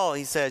after all,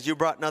 he says, you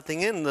brought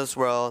nothing in this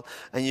world,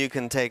 and you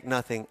can take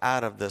nothing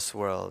out of this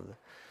world.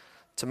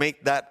 To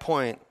make that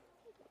point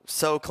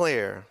so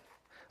clear,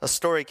 a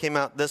story came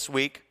out this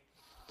week,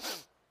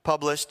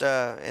 published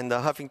in the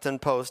Huffington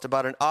Post,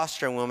 about an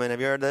Austrian woman. Have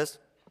you heard this?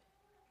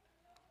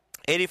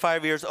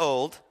 85 years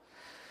old,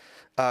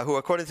 who,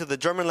 according to the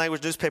German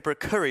language newspaper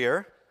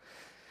Courier,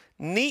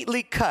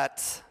 neatly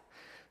cut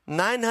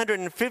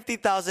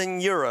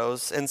 950,000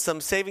 euros in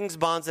some savings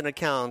bonds and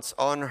accounts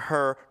on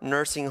her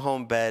nursing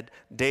home bed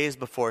days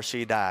before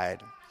she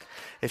died.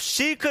 If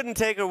she couldn't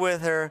take her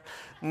with her,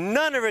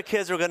 none of her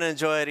kids were going to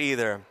enjoy it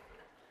either.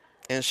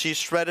 And she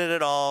shredded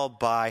it all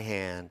by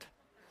hand.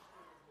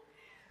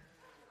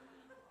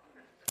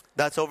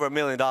 That's over $1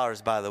 million,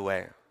 by the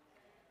way.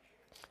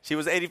 She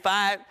was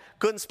 85,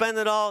 couldn't spend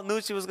it all,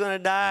 knew she was going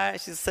to die.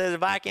 She said,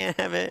 if I can't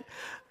have it,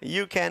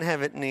 you can't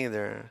have it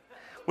neither.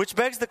 Which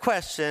begs the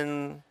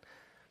question,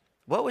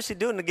 what was she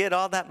doing to get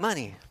all that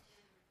money?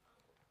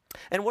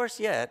 And worse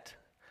yet,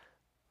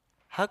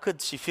 how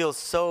could she feel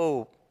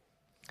so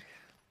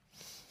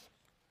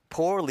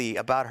poorly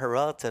about her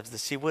relatives that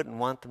she wouldn't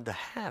want them to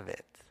have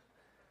it?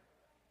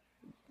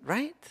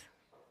 Right?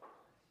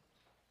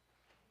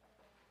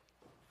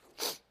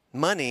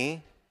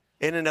 Money,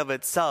 in and of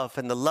itself,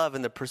 and the love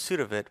and the pursuit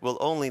of it will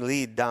only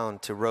lead down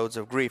to roads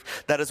of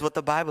grief. That is what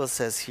the Bible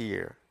says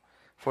here.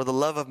 For the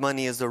love of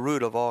money is the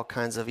root of all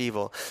kinds of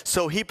evil.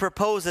 So he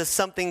proposes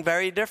something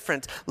very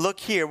different. Look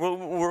here,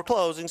 we're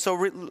closing, so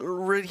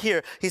read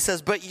here. He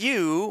says, but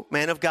you,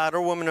 man of God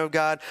or woman of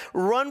God,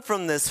 run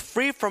from this,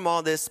 free from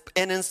all this,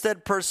 and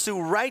instead pursue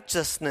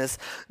righteousness,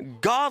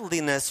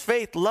 godliness,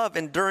 faith, love,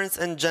 endurance,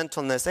 and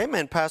gentleness.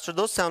 Amen, Pastor,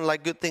 those sound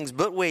like good things,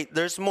 but wait,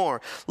 there's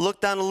more. Look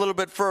down a little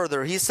bit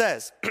further. He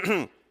says,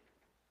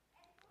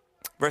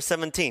 verse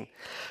 17,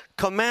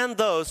 command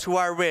those who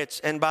are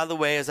rich. And by the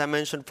way, as I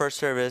mentioned first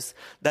service,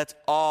 that's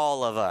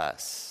all of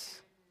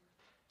us.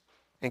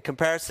 In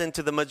comparison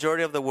to the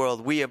majority of the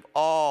world, we have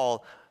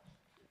all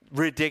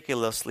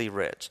ridiculously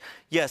rich.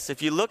 Yes,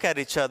 if you look at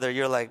each other,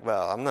 you're like,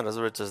 well, I'm not as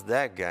rich as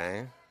that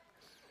guy.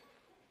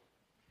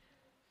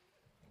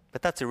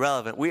 But that's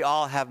irrelevant. We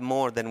all have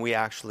more than we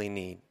actually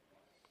need,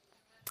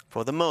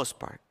 for the most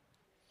part.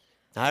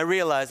 Now, I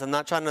realize I'm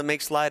not trying to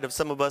make light of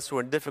some of us who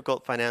are in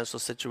difficult financial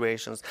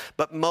situations,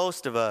 but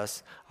most of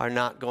us are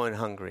not going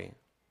hungry.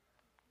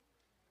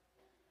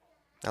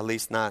 At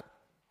least not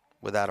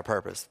without a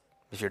purpose,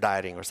 if you're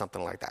dieting or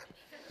something like that.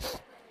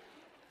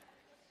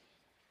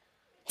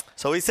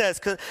 So he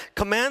says,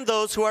 command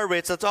those who are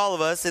rich, that's all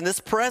of us, in this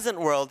present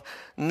world,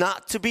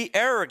 not to be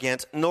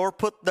arrogant, nor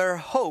put their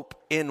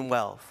hope in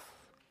wealth,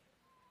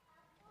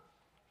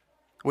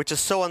 which is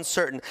so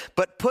uncertain,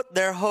 but put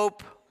their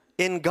hope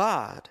in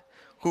God,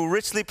 who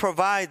richly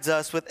provides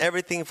us with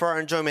everything for our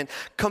enjoyment.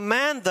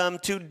 Command them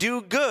to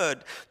do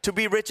good, to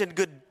be rich in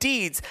good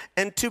deeds,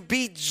 and to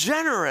be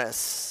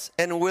generous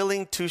and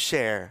willing to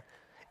share.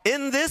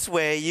 In this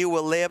way, you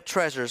will lay up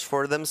treasures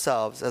for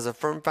themselves as a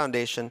firm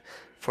foundation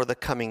for the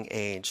coming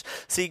age.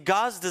 See,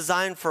 God's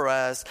design for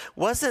us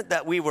wasn't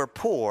that we were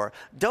poor.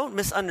 Don't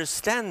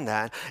misunderstand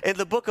that. In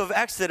the book of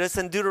Exodus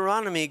and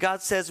Deuteronomy,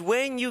 God says,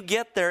 when you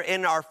get there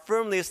and are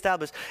firmly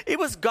established, it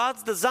was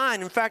God's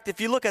design. In fact, if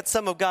you look at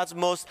some of God's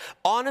most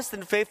honest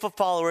and faithful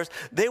followers,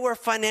 they were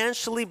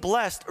financially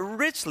blessed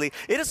richly.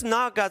 It is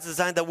not God's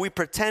design that we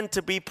pretend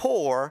to be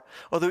poor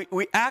or that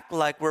we act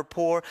like we're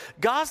poor.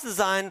 God's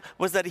design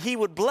was that He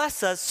would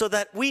bless us so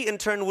that we in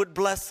turn would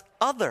bless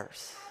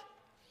others.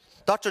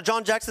 Dr.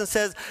 John Jackson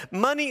says,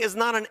 money is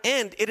not an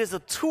end, it is a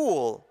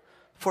tool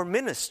for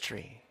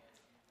ministry.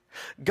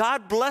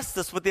 God blessed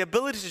us with the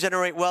ability to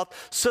generate wealth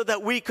so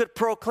that we could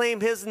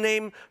proclaim His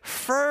name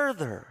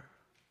further.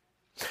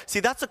 See,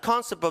 that's a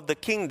concept of the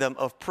kingdom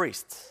of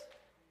priests.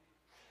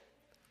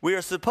 We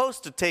are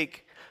supposed to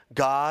take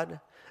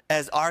God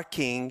as our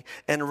king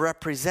and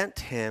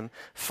represent Him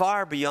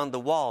far beyond the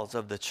walls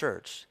of the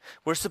church.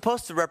 We're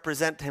supposed to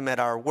represent Him at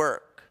our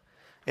work,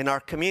 in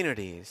our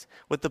communities,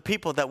 with the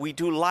people that we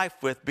do life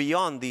with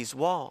beyond these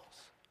walls.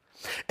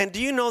 And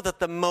do you know that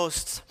the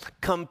most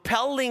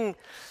compelling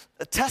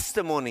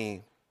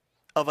testimony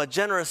of a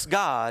generous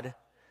God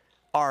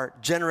are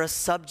generous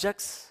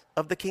subjects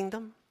of the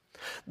kingdom?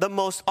 The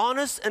most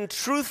honest and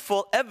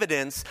truthful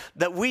evidence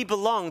that we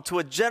belong to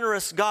a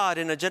generous God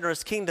in a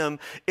generous kingdom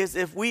is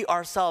if we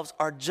ourselves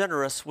are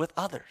generous with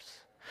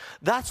others.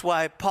 That's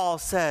why Paul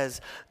says,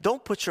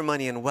 don't put your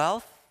money in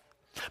wealth,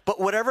 but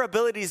whatever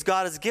abilities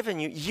God has given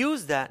you,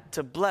 use that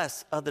to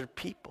bless other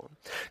people.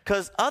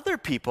 Because other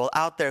people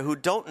out there who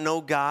don't know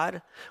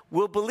God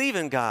will believe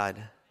in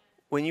God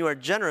when you are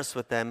generous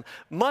with them,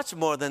 much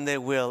more than they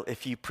will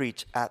if you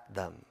preach at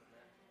them.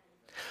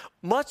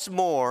 Much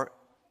more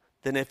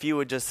than if you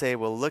would just say,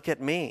 well, look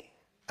at me,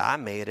 I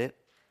made it.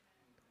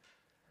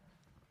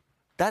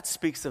 That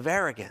speaks of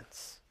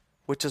arrogance,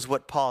 which is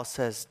what Paul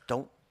says,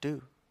 don't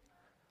do.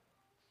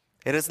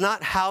 It is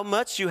not how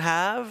much you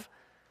have,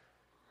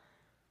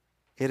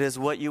 It is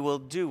what you will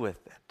do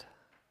with it.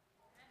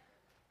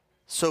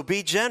 So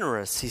be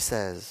generous, he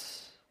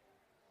says.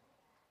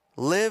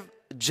 Live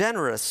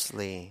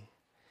generously.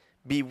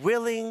 Be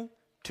willing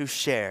to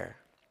share.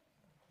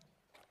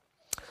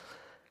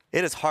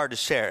 It is hard to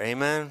share,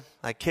 amen?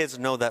 Like kids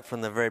know that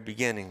from the very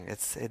beginning.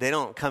 They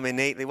don't come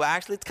innately. Well,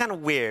 actually, it's kind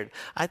of weird.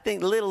 I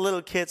think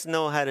little kids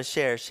know how to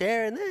share.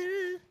 Share,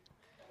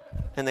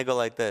 and they go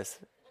like this.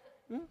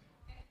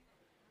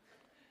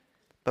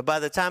 But by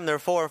the time they're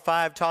 4 or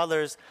 5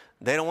 toddlers,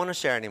 they don't want to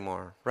share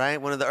anymore, right?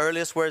 One of the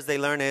earliest words they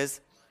learn is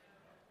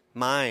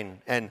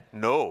mine and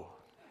no.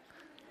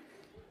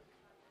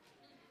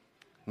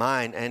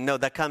 Mine and no.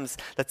 That's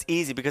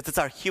easy because it's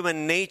our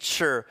human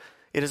nature.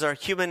 It is our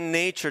human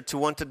nature to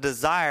want to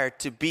desire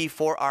to be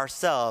for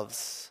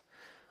ourselves,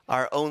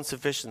 our own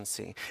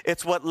sufficiency.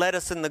 It's what led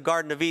us in the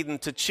Garden of Eden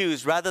to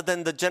choose, rather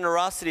than the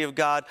generosity of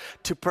God,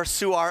 to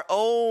pursue our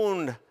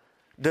own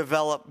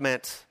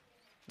development.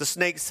 The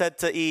snake said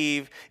to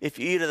Eve, if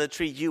you eat of the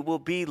tree, you will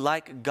be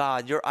like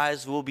God. Your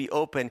eyes will be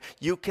open.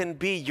 You can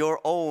be your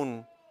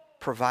own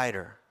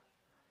provider.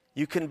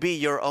 You can be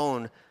your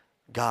own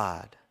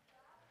God,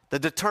 the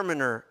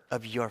determiner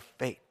of your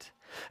fate.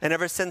 And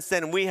ever since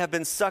then, we have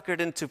been suckered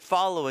into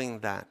following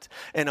that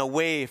and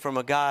away from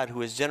a God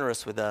who is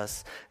generous with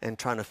us and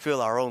trying to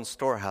fill our own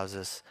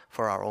storehouses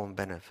for our own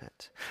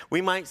benefit.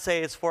 We might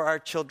say it's for our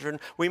children.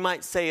 We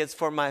might say it's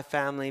for my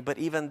family, but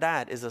even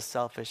that is a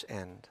selfish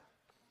end.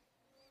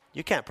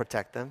 You can't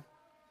protect them.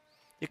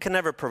 You can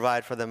never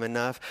provide for them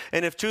enough.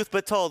 And if truth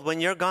be told, when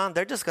you're gone,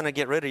 they're just going to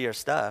get rid of your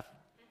stuff.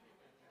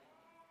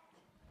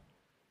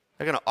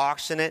 They're going to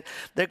auction it.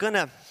 They're going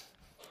to...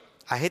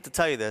 I hate to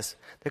tell you this,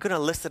 they're going to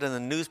list it in the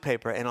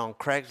newspaper and on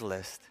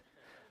Craigslist.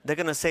 They're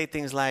going to say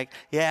things like,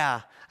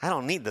 yeah, I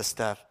don't need this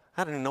stuff.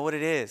 I don't even know what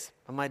it is.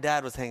 But my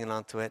dad was hanging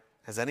on to it.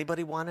 Does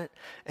anybody want it?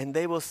 And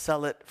they will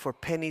sell it for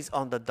pennies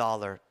on the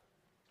dollar.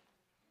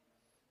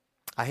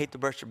 I hate to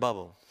burst your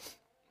bubble,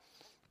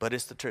 but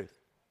it's the truth.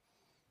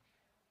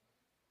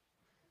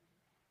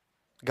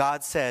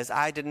 God says,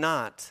 I did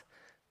not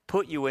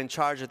put you in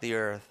charge of the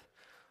earth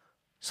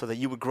so that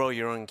you would grow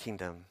your own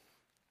kingdom.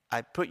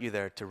 I put you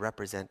there to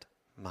represent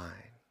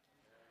mine.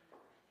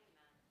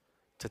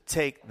 To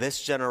take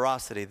this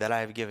generosity that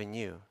I have given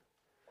you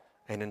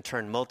and in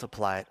turn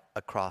multiply it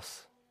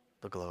across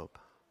the globe.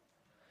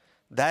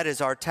 That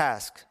is our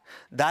task.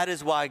 That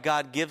is why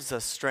God gives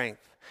us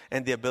strength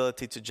and the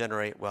ability to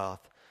generate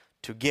wealth,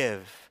 to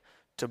give,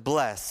 to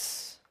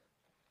bless,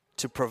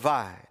 to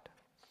provide.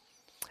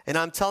 And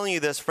I'm telling you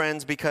this,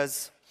 friends,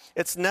 because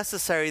it's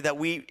necessary that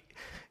we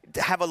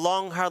have a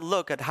long, hard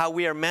look at how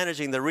we are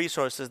managing the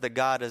resources that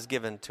God has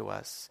given to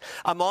us.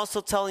 I'm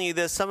also telling you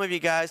this, some of you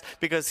guys,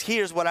 because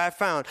here's what I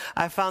found.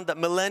 I found that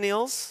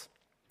millennials,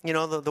 you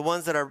know, the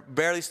ones that are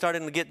barely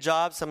starting to get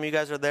jobs, some of you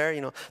guys are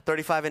there,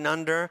 35 and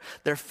under,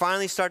 they're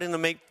finally starting to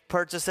make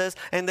purchases,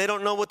 and they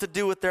don't know what to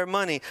do with their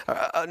money.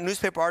 A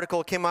newspaper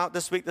article came out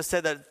this week that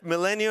said that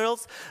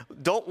millennials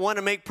don't want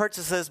to make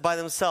purchases by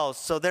themselves,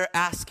 so they're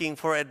asking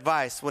for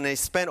advice. When they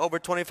spend over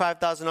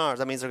 $25,000,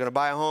 that means they're going to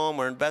buy a home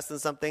or invest in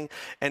something,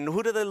 and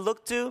who do they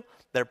look to?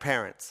 Their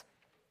parents.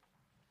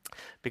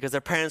 Because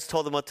their parents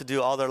told them what to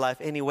do all their life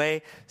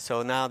anyway.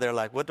 So now they're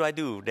like, what do I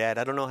do, Dad?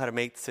 I don't know how to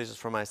make decisions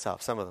for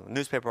myself. Some of them.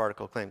 Newspaper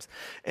article claims.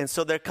 And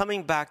so they're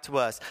coming back to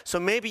us. So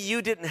maybe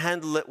you didn't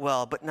handle it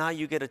well, but now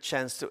you get a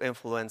chance to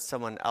influence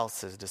someone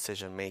else's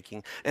decision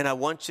making. And I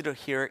want you to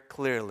hear it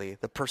clearly.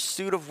 The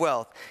pursuit of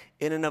wealth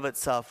in and of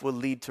itself will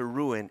lead to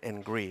ruin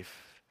and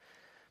grief.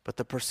 But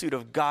the pursuit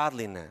of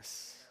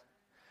godliness,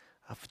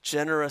 of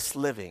generous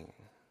living,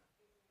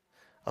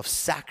 of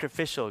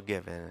sacrificial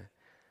giving,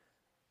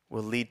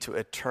 will lead to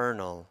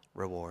eternal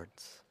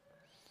rewards.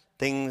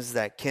 Things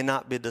that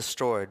cannot be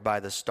destroyed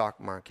by the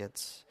stock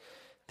markets.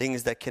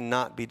 Things that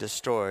cannot be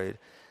destroyed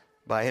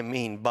by a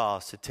mean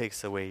boss who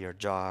takes away your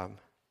job.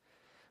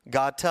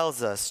 God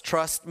tells us,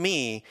 trust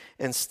me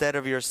instead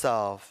of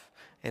yourself,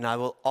 and I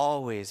will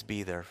always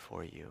be there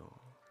for you.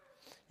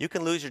 You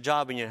can lose your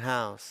job in your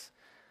house,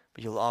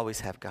 but you'll always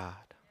have God.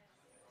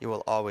 You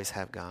will always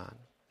have God.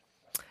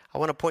 I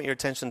want to point your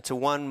attention to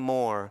one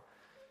more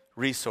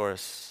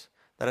resource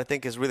that I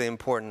think is really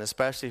important,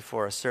 especially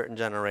for a certain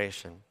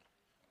generation.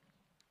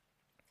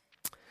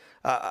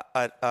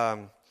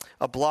 A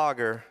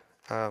blogger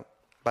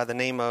by the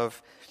name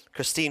of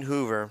Christine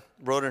Hoover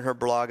wrote in her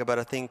blog about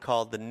a thing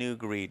called the new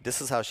greed. This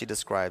is how she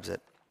describes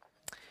it.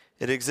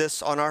 It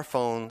exists on our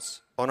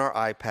phones, on our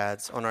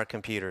iPads, on our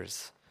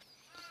computers,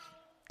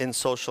 in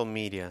social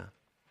media.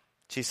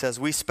 She says,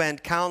 we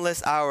spend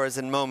countless hours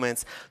and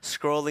moments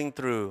scrolling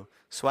through,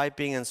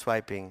 swiping and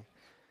swiping.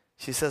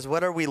 She says,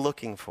 what are we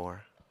looking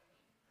for?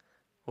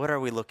 What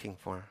are we looking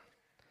for?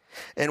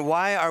 And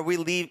why are we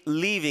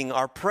leaving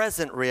our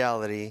present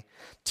reality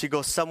to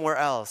go somewhere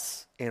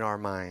else in our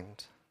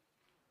mind?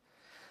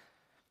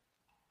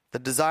 The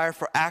desire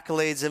for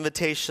accolades,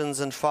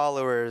 invitations, and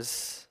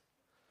followers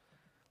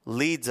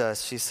leads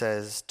us, she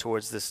says,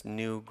 towards this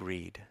new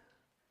greed.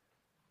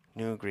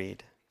 New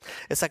greed.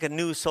 It's like a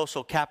new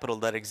social capital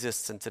that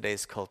exists in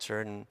today's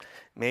culture. And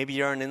maybe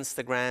you're on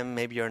Instagram,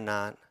 maybe you're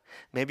not.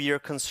 Maybe you're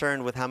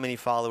concerned with how many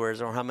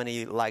followers or how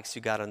many likes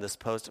you got on this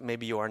post.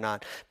 Maybe you are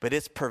not. But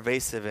it's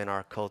pervasive in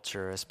our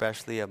culture,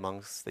 especially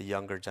amongst the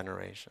younger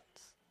generations.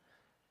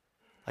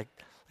 Like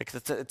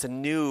it's a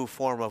new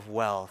form of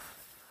wealth.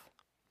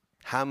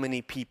 How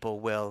many people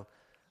will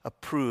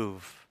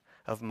approve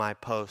of my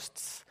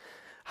posts?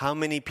 How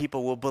many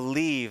people will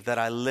believe that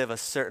I live a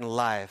certain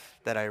life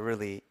that I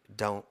really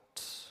don't?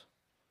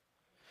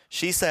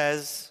 She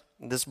says,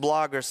 this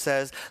blogger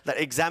says, that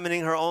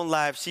examining her own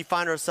life, she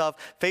found herself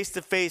face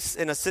to face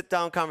in a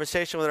sit-down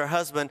conversation with her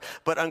husband,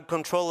 but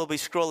uncontrollably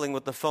scrolling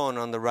with the phone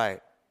on the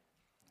right.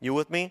 You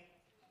with me?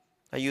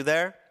 Are you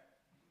there?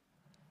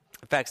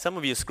 In fact, some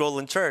of you scroll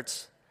in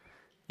church.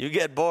 You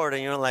get bored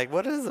and you're like,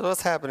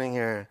 what's happening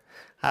here?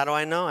 How do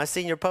I know? I've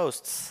seen your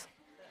posts.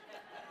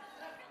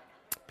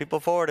 People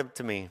forward them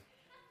to me.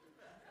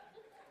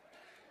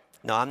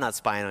 No, I'm not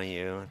spying on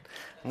you.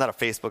 I'm not a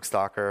Facebook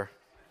stalker.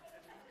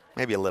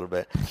 Maybe a little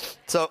bit.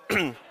 So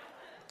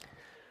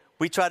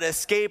we try to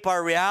escape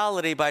our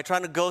reality by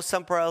trying to go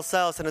somewhere else,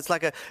 and it's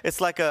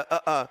like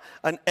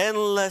an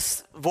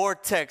endless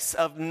vortex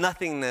of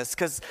nothingness.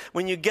 Because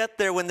when you get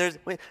there,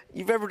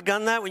 you've ever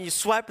done that when you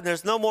swipe and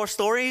there's no more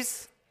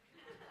stories?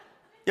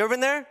 You ever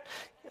been there?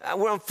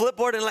 We're on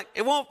Flipboard and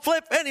it won't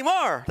flip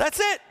anymore. That's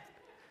it.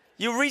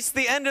 You reach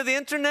the end of the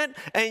internet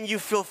and you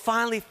feel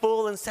finally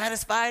full and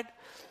satisfied.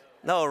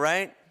 No,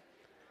 right?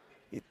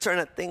 You turn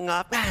that thing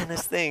off. Man,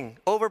 this thing,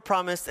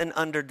 overpromised and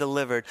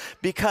underdelivered,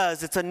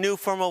 because it's a new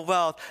form of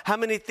wealth. How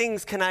many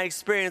things can I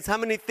experience? How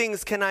many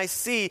things can I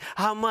see?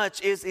 How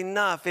much is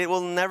enough? It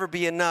will never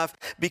be enough,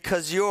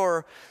 because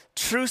your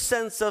true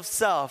sense of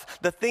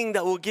self, the thing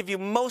that will give you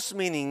most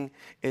meaning,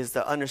 is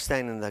the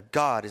understanding that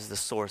God is the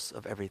source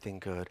of everything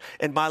good.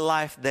 And my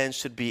life then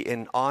should be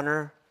in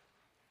honor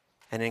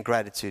and in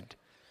gratitude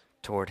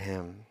toward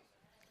Him.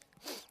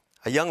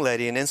 A young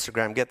lady on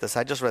Instagram, get this,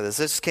 I just read this.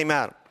 This came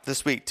out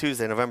this week,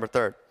 Tuesday, November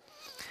 3rd.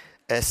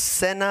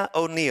 Essena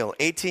O'Neill,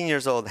 18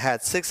 years old,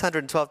 had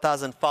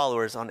 612,000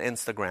 followers on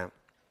Instagram.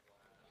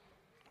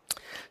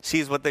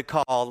 She's what they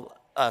call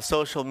a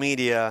social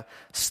media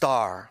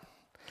star.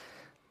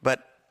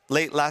 But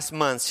late last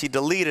month, she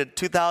deleted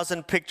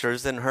 2,000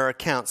 pictures in her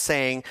account,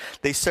 saying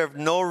they served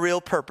no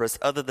real purpose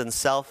other than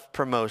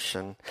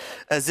self-promotion.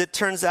 As it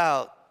turns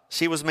out,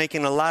 she was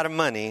making a lot of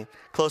money,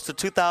 close to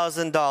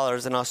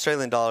 $2,000 in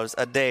Australian dollars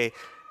a day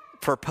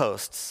for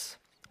posts.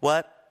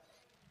 What?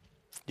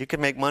 You can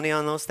make money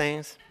on those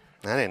things?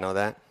 I didn't know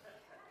that.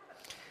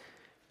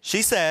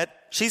 She says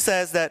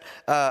that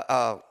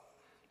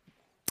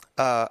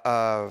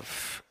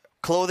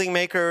clothing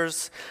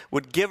makers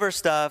would give her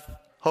stuff,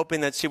 hoping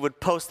that she would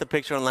post the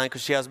picture online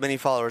because she has many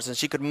followers and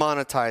she could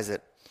monetize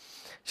it.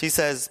 She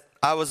says,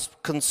 I was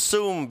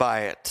consumed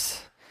by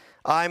it.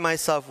 I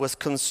myself was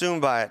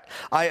consumed by it.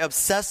 I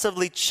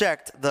obsessively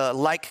checked the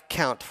like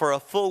count for a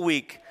full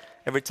week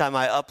every time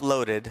I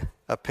uploaded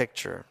a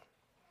picture.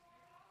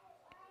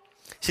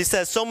 She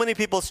says, so many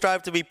people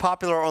strive to be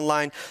popular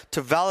online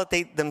to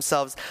validate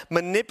themselves,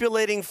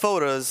 manipulating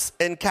photos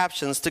and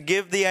captions to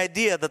give the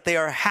idea that they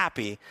are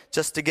happy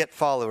just to get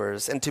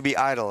followers and to be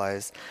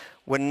idolized,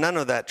 when none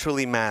of that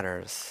truly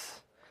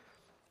matters.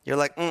 You're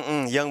like,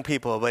 young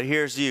people, but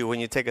here's you when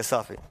you take a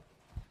selfie.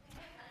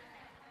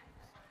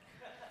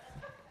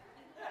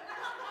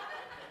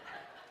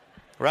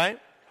 Right?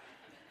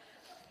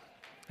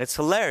 It's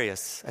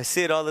hilarious. I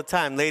see it all the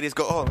time. Ladies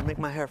go, oh, make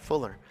my hair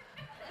fuller.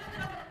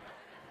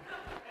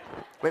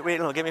 Wait,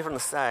 no, get me from the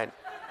side.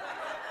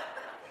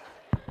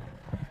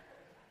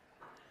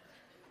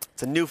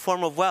 It's a new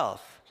form of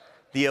wealth,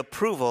 the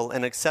approval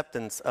and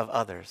acceptance of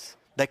others,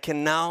 that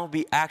can now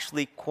be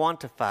actually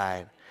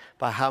quantified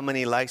by how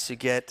many likes you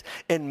get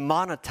and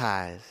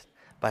monetized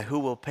by who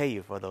will pay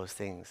you for those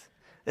things.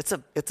 It's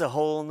a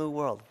whole new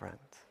world, friends.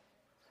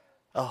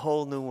 A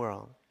whole new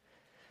world.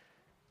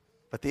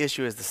 But the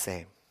issue is the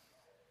same.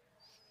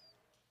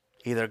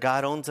 Either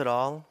God owns it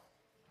all,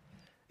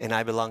 and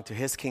I belong to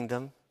His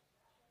kingdom,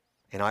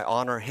 and I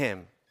honor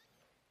Him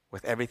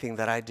with everything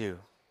that I do,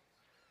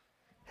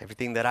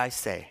 everything that I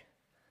say,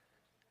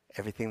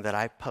 everything that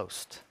I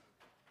post,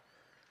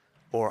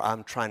 or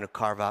I'm trying to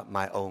carve out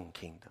my own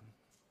kingdom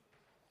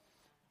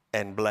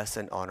and bless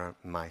and honor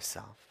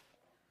myself.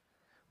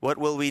 What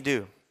will we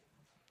do?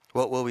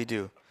 What will we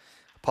do?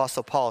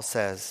 Apostle Paul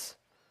says,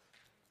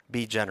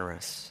 be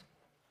generous.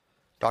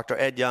 Dr.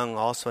 Ed Young,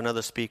 also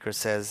another speaker,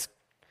 says,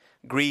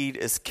 greed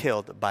is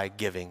killed by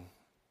giving.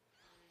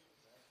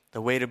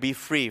 The way to be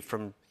free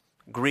from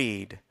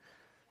greed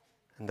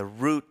and the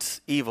root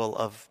evil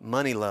of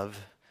money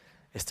love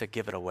is to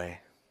give it away,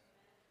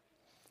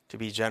 to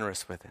be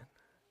generous with it.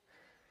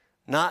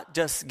 Not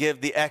just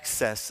give the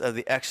excess of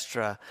the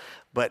extra,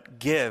 but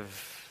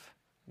give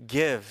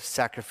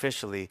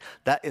sacrificially.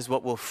 That is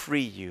what will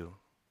free you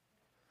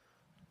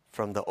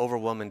from the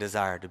overwhelming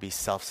desire to be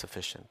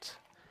self-sufficient.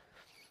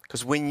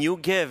 Because when you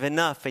give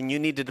enough and you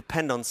need to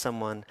depend on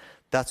someone,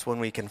 that's when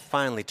we can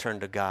finally turn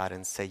to God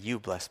and say, you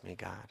bless me,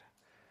 God.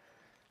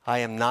 I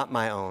am not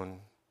my own.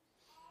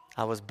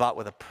 I was bought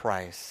with a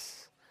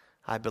price.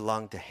 I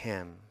belong to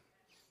him.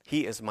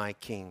 He is my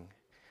king,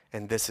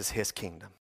 and this is his kingdom.